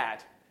Jelly's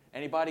dad?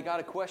 Anybody got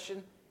a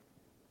question?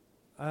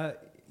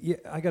 Yeah,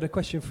 I got a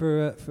question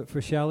for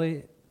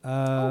Shalley.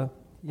 That's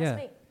Yeah,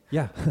 me.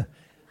 yeah.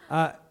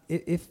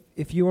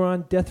 If you were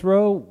on death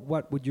row,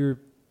 what would your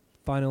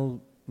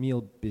final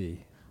meal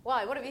be?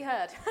 Why? What have you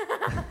heard?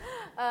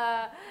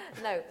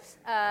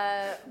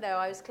 No,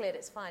 I was cleared.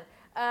 It's fine.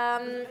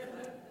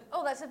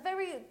 That's a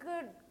very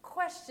good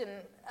question.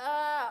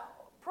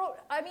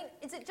 I mean,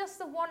 is it just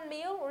the one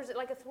meal, or is it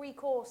like a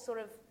 3-course sort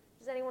of?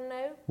 Does anyone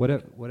know?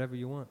 Whatever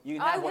you want. You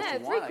can have what Yeah,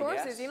 you 3 want, I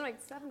courses. guess. You know,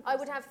 like 7 courses. I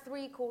would have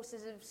 3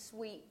 courses of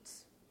sweet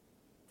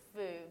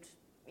food.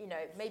 You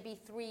know, maybe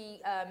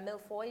 3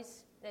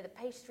 milfoils. You know, the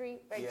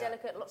pastry, very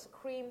delicate, lots of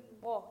cream.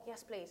 Oh,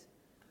 yes, please.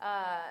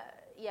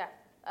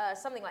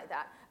 Something like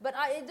that. But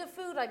the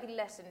food I'd be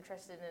less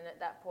interested in at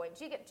that point.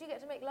 Do you get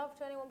to make love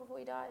to anyone before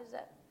you die? Is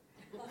that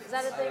a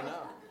I thing? don't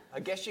know. I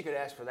guess you could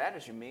ask for that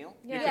as your meal.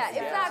 Yeah,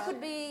 if that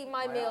could be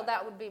my meal,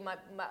 that would be my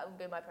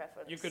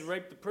preference. You could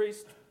rape the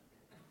priest.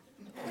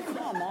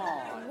 Come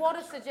on. What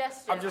a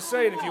suggestion. I'm just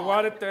saying, if you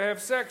wanted to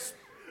have sex,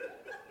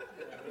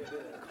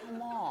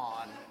 Come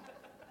on.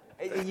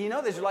 You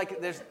know, there's like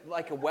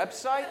a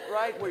website,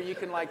 right, where you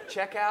can like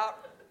check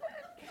out.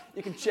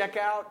 You can check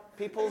out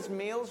people's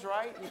meals,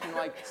 right? You can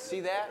like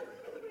see that.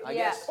 I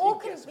guess. Or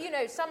you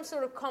guess. some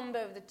sort of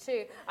combo of the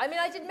two. I mean,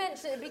 I did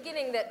mention at the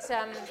beginning that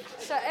so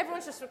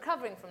everyone's just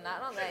recovering from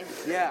that, aren't they?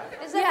 Yeah.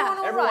 Is everyone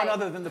all Everyone right?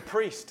 other than the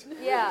priest.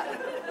 Yeah.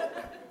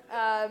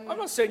 I'm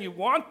not saying you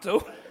want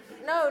to.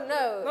 No.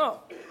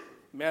 No.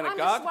 Man of I'm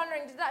God. just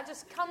wondering, did that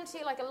just come to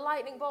you like a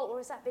lightning bolt, or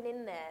has that been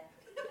in there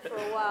for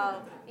a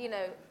while? You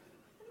know,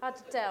 hard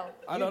to tell.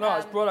 I don't know. I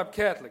was brought up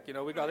Catholic. You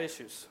know, we got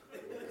issues.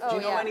 Do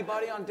you know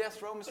anybody on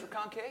death row, Mr.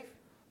 Concave?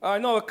 I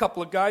know a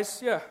couple of guys.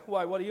 Yeah.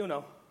 Why? What do you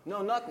know?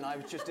 No, nothing. I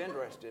was just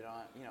interested.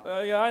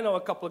 Yeah, I know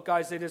a couple of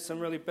guys. They did some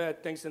really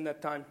bad things in that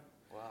time.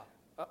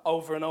 Wow.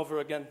 Over and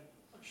over again.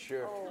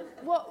 Sure.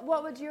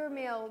 What would your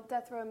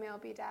death row meal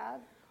be,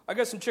 Dad? I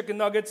get some chicken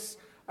nuggets.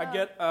 I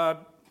get,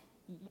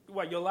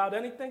 what, you allowed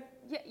anything?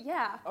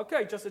 Yeah.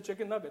 Okay, just a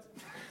chicken nugget.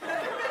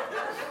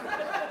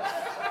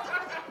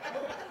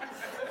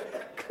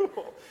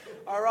 Cool.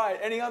 All right.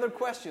 Any other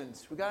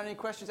questions? We got any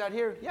questions out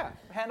here? Yeah.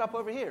 Hand up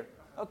over here.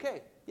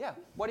 Okay. Yeah.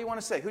 What do you want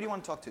to say? Who do you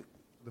want to talk to?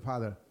 The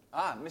father.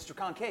 Ah, Mr.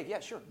 Concave. Yeah,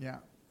 sure. Yeah.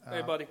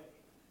 Hey, buddy.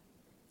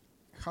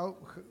 How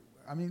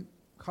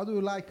do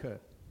you like her?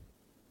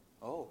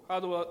 Oh. How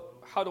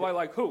do I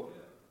like who?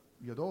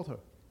 Your daughter.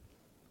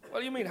 What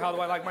do you mean, how do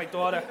I like my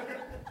daughter?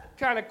 What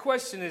kind of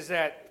question is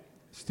that?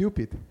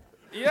 Stupid.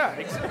 Yeah,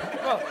 exactly.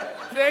 Well,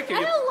 thank you.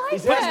 I don't like He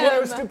says him.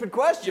 what a stupid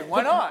question.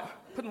 Why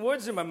not? Putting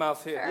words in my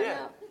mouth here.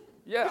 Yeah.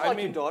 Yeah, You I like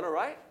mean, your daughter,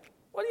 right?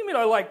 what do you mean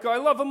I like her? I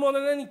love her more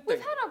than anything. We've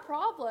had our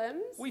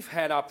problems. We've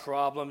had our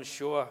problems,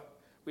 sure.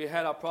 We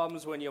had our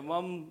problems when your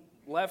mom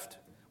left,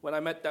 when I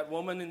met that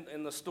woman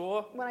in the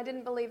store. When I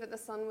didn't believe that the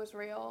sun was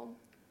real.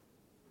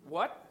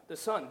 What? The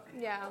sun?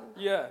 Yeah.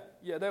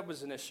 Yeah, that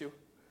was an issue.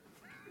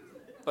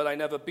 But I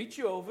never beat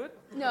you over it.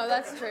 No,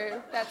 that's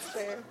true. That's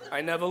true.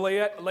 I never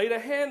laid a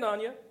hand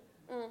on you,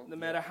 no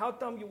matter how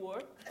dumb you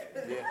were.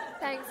 Yeah.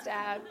 Thanks,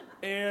 Dad.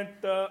 And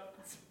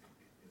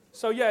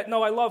so, yeah,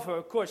 no, I love her.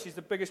 Of course, she's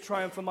the biggest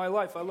triumph of my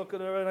life. I look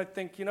at her and I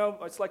think, you know,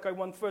 it's like I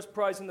won first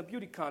prize in the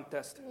beauty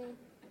contest.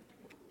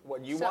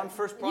 What, you So, won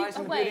first prize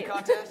in the wait. beauty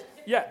contest?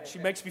 Yeah, she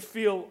makes me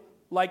feel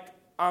like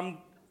I'm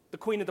the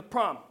queen of the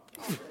prom.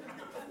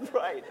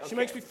 Right. She okay.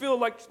 makes me feel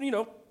like,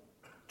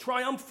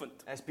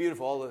 triumphant. That's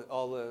beautiful.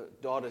 All the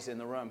daughters in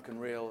the room can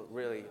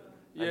really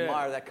Yeah.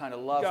 admire that kind of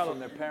love Gotta- from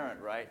their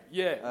parent, right?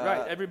 Yeah,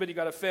 right. Everybody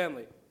got a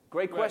family.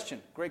 Great Right.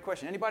 question. Great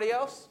question. Anybody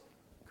else?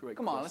 Great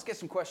Come on, question. let's get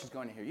some questions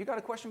going in here. You got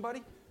a question,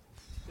 buddy?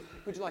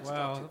 Who'd you like to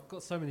Wow, talk to? I've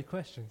got so many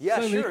questions. Yeah,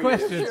 so sure, many yeah,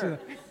 questions. sure.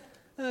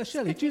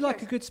 Shelley, do you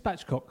like a good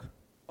spatchcock?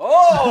 Oh,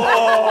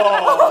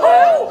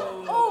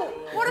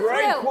 what a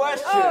Great thrill.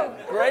 question. Oh.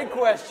 Great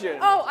question.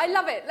 Oh, I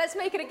love it. Let's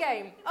make it a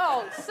game.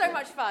 Oh, so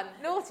much fun.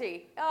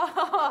 Naughty.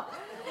 Oh,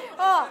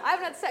 I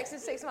haven't had sex in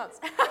 6 months.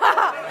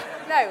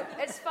 No,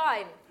 it's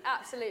fine.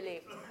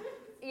 Absolutely.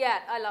 Yeah,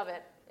 I love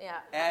it. Yeah,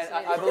 And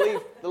I absolutely.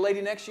 believe the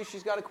lady next to you,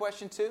 she's got a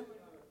question too.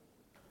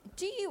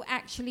 Do you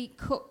actually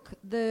cook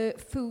the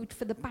food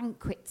for the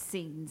banquet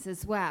scenes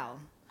as well?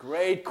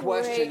 Great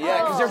question. Great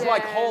Yeah, because there's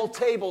like question. whole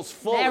tables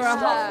full There of are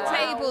stuff. whole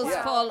right? tables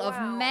Yeah. full of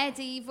Wow.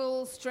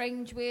 medieval,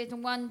 strange, weird,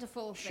 and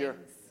wonderful Sure.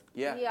 things.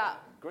 Yeah. Yeah.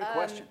 Great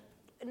question.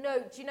 No,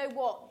 do you know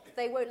what?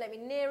 They won't let me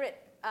near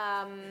it.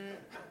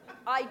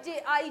 I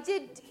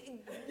did,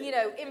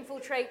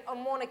 infiltrate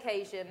on one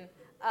occasion,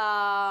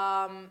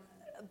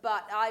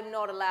 but I'm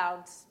not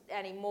allowed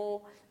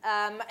anymore.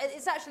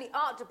 It's actually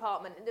art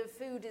department. The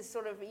food is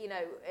sort of,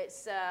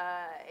 it's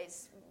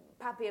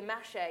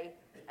papier-mâché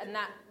and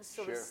that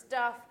sort of Sure.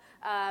 stuff,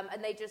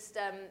 and they just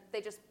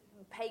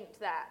paint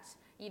that.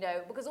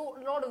 Because a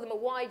lot of them are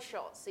wide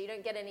shots, so you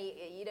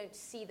don't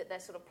see that they're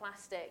sort of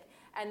plastic.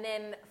 And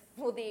then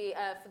for the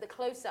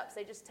close-ups,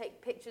 they just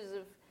take pictures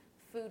of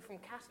food from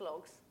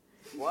catalogs.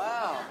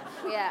 Wow.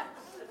 Yeah,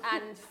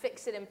 and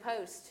fix it in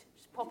post.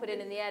 Just pop it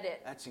in the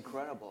edit. That's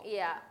incredible.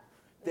 Yeah.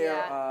 There,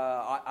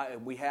 Yeah.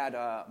 we had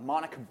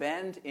Monica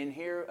Bend in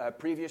here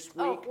previous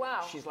week. Oh,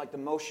 wow. She's like the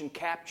motion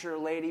capture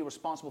lady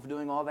responsible for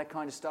doing all that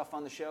kind of stuff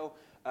on the show.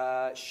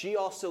 She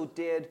also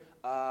did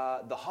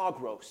the hog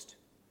roast.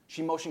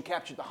 She motion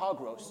captured the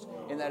hog roast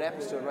in that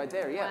episode right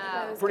there. Yeah, Wow.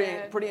 That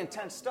was pretty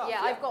intense stuff.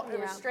 Yeah, I've got a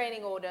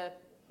restraining order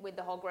with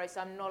the hog roast.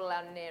 I'm not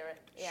allowed near it.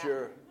 Yeah.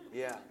 Sure.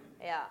 Yeah.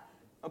 Yeah.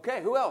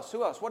 Okay. Who else?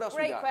 What else we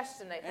Great got?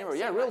 question, Nathan. Anyway, So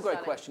yeah, real much, great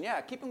Shalley. question.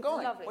 Yeah, keep them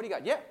going. Lovely. What do you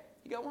got? Yeah,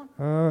 you got one?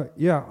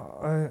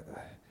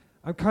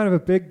 I'm kind of a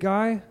big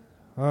guy.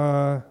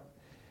 I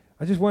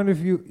just wonder if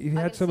you I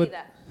had can some. see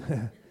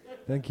that.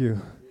 Thank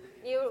you.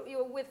 You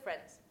were with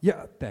friends.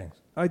 Yeah, thanks.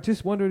 I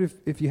just wondered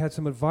if you had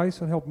some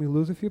advice on helping me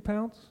lose a few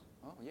pounds.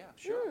 Oh yeah,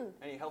 sure.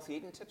 Any healthy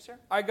eating tips, sir?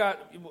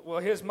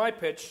 Here's my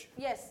pitch.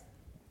 Yes.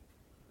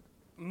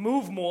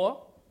 Move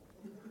more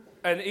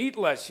and eat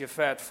less, you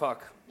fat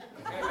fuck.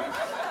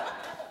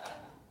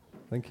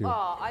 Thank you.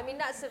 Oh, I mean,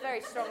 that's a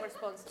very strong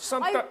response.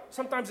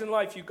 Sometimes in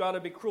life, you gotta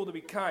be cruel to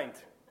be kind.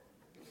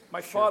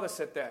 My father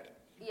said that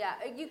Yeah,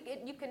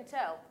 you can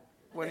tell.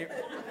 when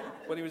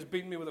he was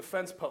beating me with a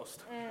fence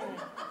post.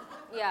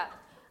 Yeah.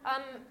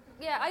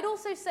 Yeah, I'd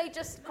also say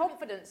just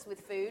confidence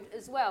with food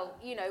as well.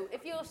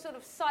 If you're sort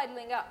of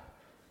sidling up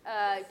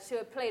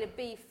to a plate of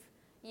beef,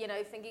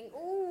 thinking,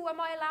 "Ooh, am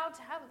I allowed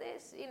to have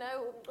this?"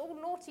 "Oh,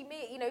 naughty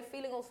me,"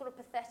 feeling all sort of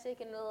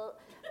pathetic and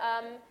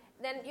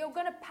then you're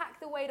going to pack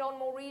the weight on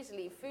more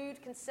easily.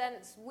 Food can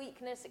sense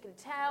weakness, it can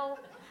tell,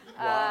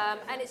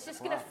 and it's just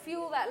going to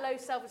fuel that low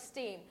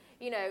self-esteem.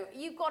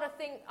 You've got to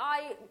think,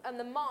 I am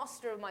the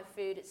master of my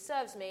food, it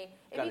serves me.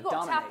 If you've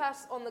got dominate.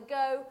 tapas on the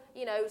go,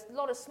 a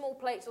lot of small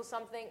plates or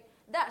something,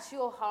 that's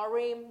your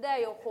harem, they're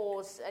your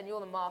whores, and you're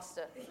the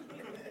master.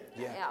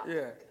 Yeah.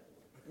 Yeah.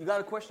 You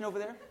got a question over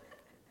there?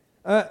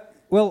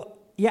 Well,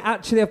 yeah,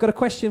 actually, I've got a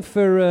question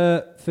for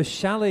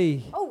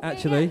Shalley. Oh, yeah,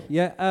 actually,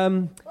 yeah.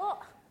 Oh,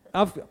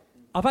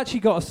 I've actually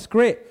got a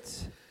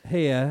script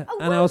here, oh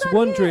and well I was done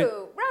wondering. you.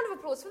 Round of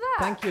applause for that.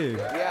 Thank you.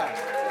 Yeah.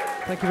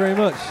 Thank you very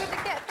much. Good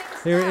to get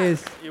things Here done. it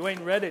is. You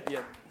ain't read it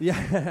yet.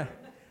 Yeah.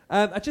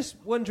 I'm just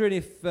wondering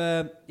if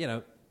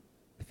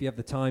if you have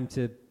the time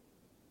to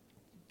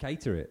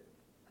cater it.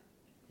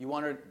 You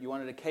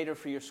wanted to cater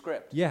for your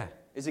script. Yeah.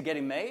 Is it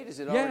getting made? Is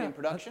it Yeah. already in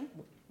production?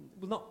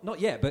 Well, not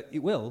yet, but it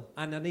will,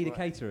 and I need a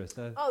caterer.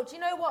 So. Oh, do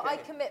you know what? I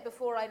commit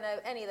before I know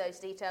any of those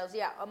details.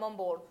 Yeah, I'm on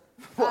board.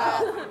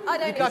 I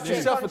don't You got need to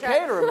yourself a contract.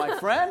 caterer, my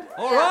friend.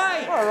 All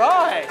right. All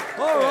right.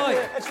 All right.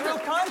 That's real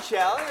kind,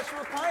 Shalley. That's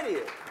real kind of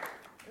you.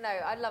 No,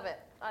 I love it.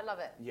 I love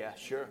it. Yeah,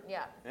 sure.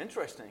 Yeah.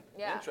 Interesting.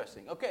 Yeah.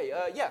 Interesting. Okay,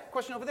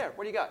 question over there.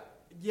 What do you got?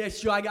 Yes,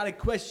 sure. I got a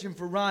question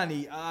for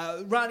Ronnie.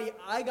 Ronnie,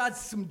 I got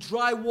some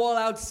drywall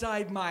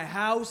outside my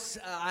house.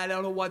 I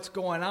don't know what's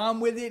going on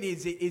with it.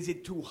 Is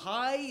it too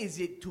high? Is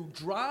it too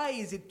dry?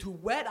 Is it too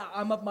wet?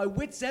 I'm at my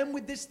wit's end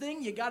with this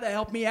thing. You got to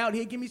help me out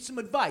here. Give me some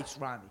advice,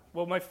 Ronnie.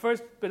 Well, my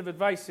first bit of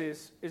advice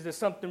is there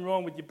something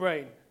wrong with your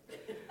brain?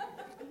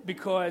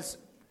 Because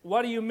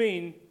what do you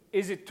mean,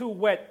 is it too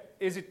wet?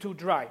 Is it too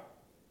dry?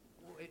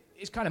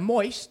 It's kind of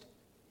moist.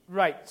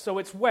 Right, so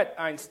it's wet,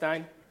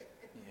 Einstein.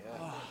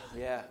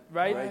 Yeah.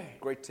 Right?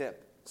 Great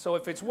tip. So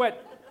if it's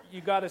wet,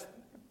 you got to,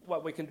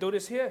 we can do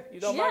this here?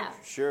 You don't mind?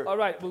 Sure. All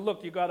right, well,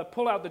 look, you got to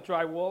pull out the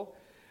drywall.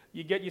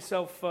 You get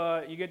yourself,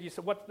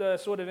 what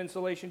sort of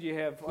insulation do you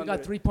have? We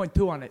got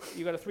 3.2 on it.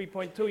 You got a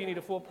 3.2, you need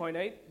a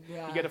 4.8.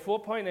 Yeah. You get a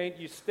 4.8,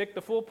 you stick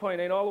the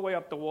 4.8 all the way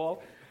up the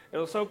wall.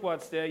 It'll soak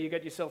what's there. You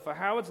get yourself a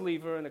Howard's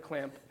lever and a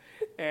clamp,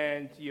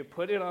 and you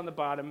put it on the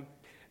bottom,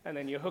 and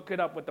then you hook it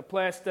up with the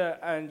plaster,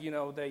 and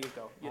there you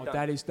go. You're done.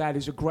 That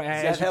is a great.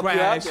 Does that help you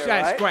out there,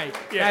 That's right?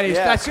 great. Yeah.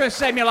 That's going to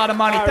save me a lot of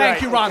money. All Thank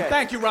right, you, Ron. okay.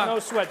 Thank you, Ron. No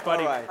sweat,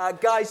 buddy. All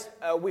right. Guys,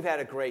 we've had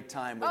a great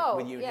time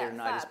with you here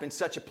tonight. fab. It's been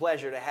such a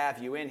pleasure to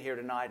have you in here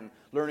tonight and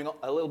learning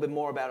a little bit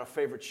more about our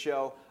favorite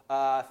show.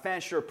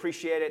 Fans sure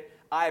appreciate it.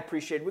 I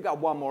appreciate it. We got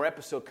one more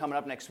episode coming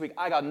up next week.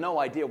 I got no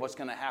idea what's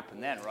going to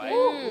happen then,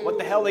 right? What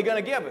the hell are they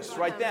going to give us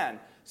right then?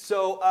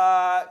 So,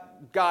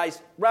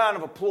 guys, round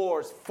of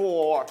applause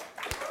for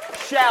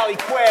Shalley,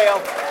 Quayle,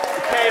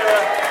 the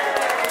caterer,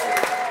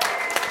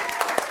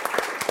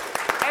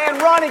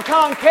 and Ronnie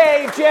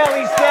Concave,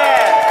 Jelly's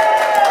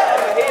dad,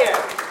 over here.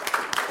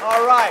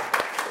 All right.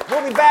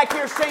 We'll be back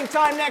here same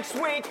time next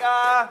week.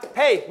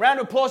 Hey, round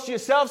of applause to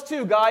yourselves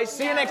too, guys.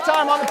 See you next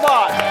time on the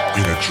pod.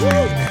 In a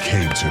dream it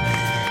came to me.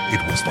 It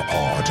was the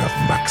art of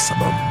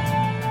maximum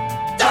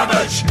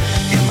damage.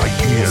 In my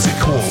ears it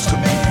calls to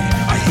me.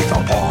 I hear the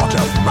art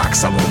of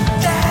maximum.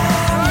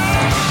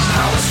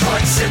 Power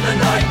strikes in the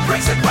night,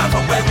 breaks the ground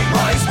from where we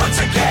rise. Once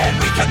again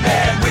we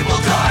command, we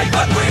will die,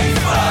 but we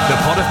fight. The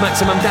Pod of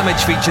Maximum Damage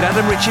featured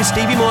Adam Riches,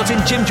 Stevie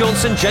Martin, Jim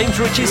Johnson, James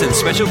Riches, and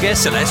special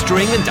guests Celeste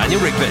Ring and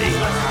Daniel Rigby.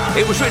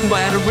 It was written by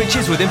Adam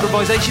Riches with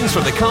improvisations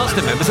from the cast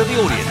and members of the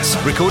audience.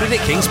 Recorded at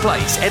King's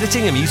Place.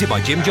 Editing and music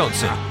by Jim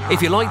Johnson.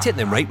 If you liked it,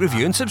 then rate,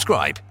 review, and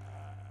subscribe.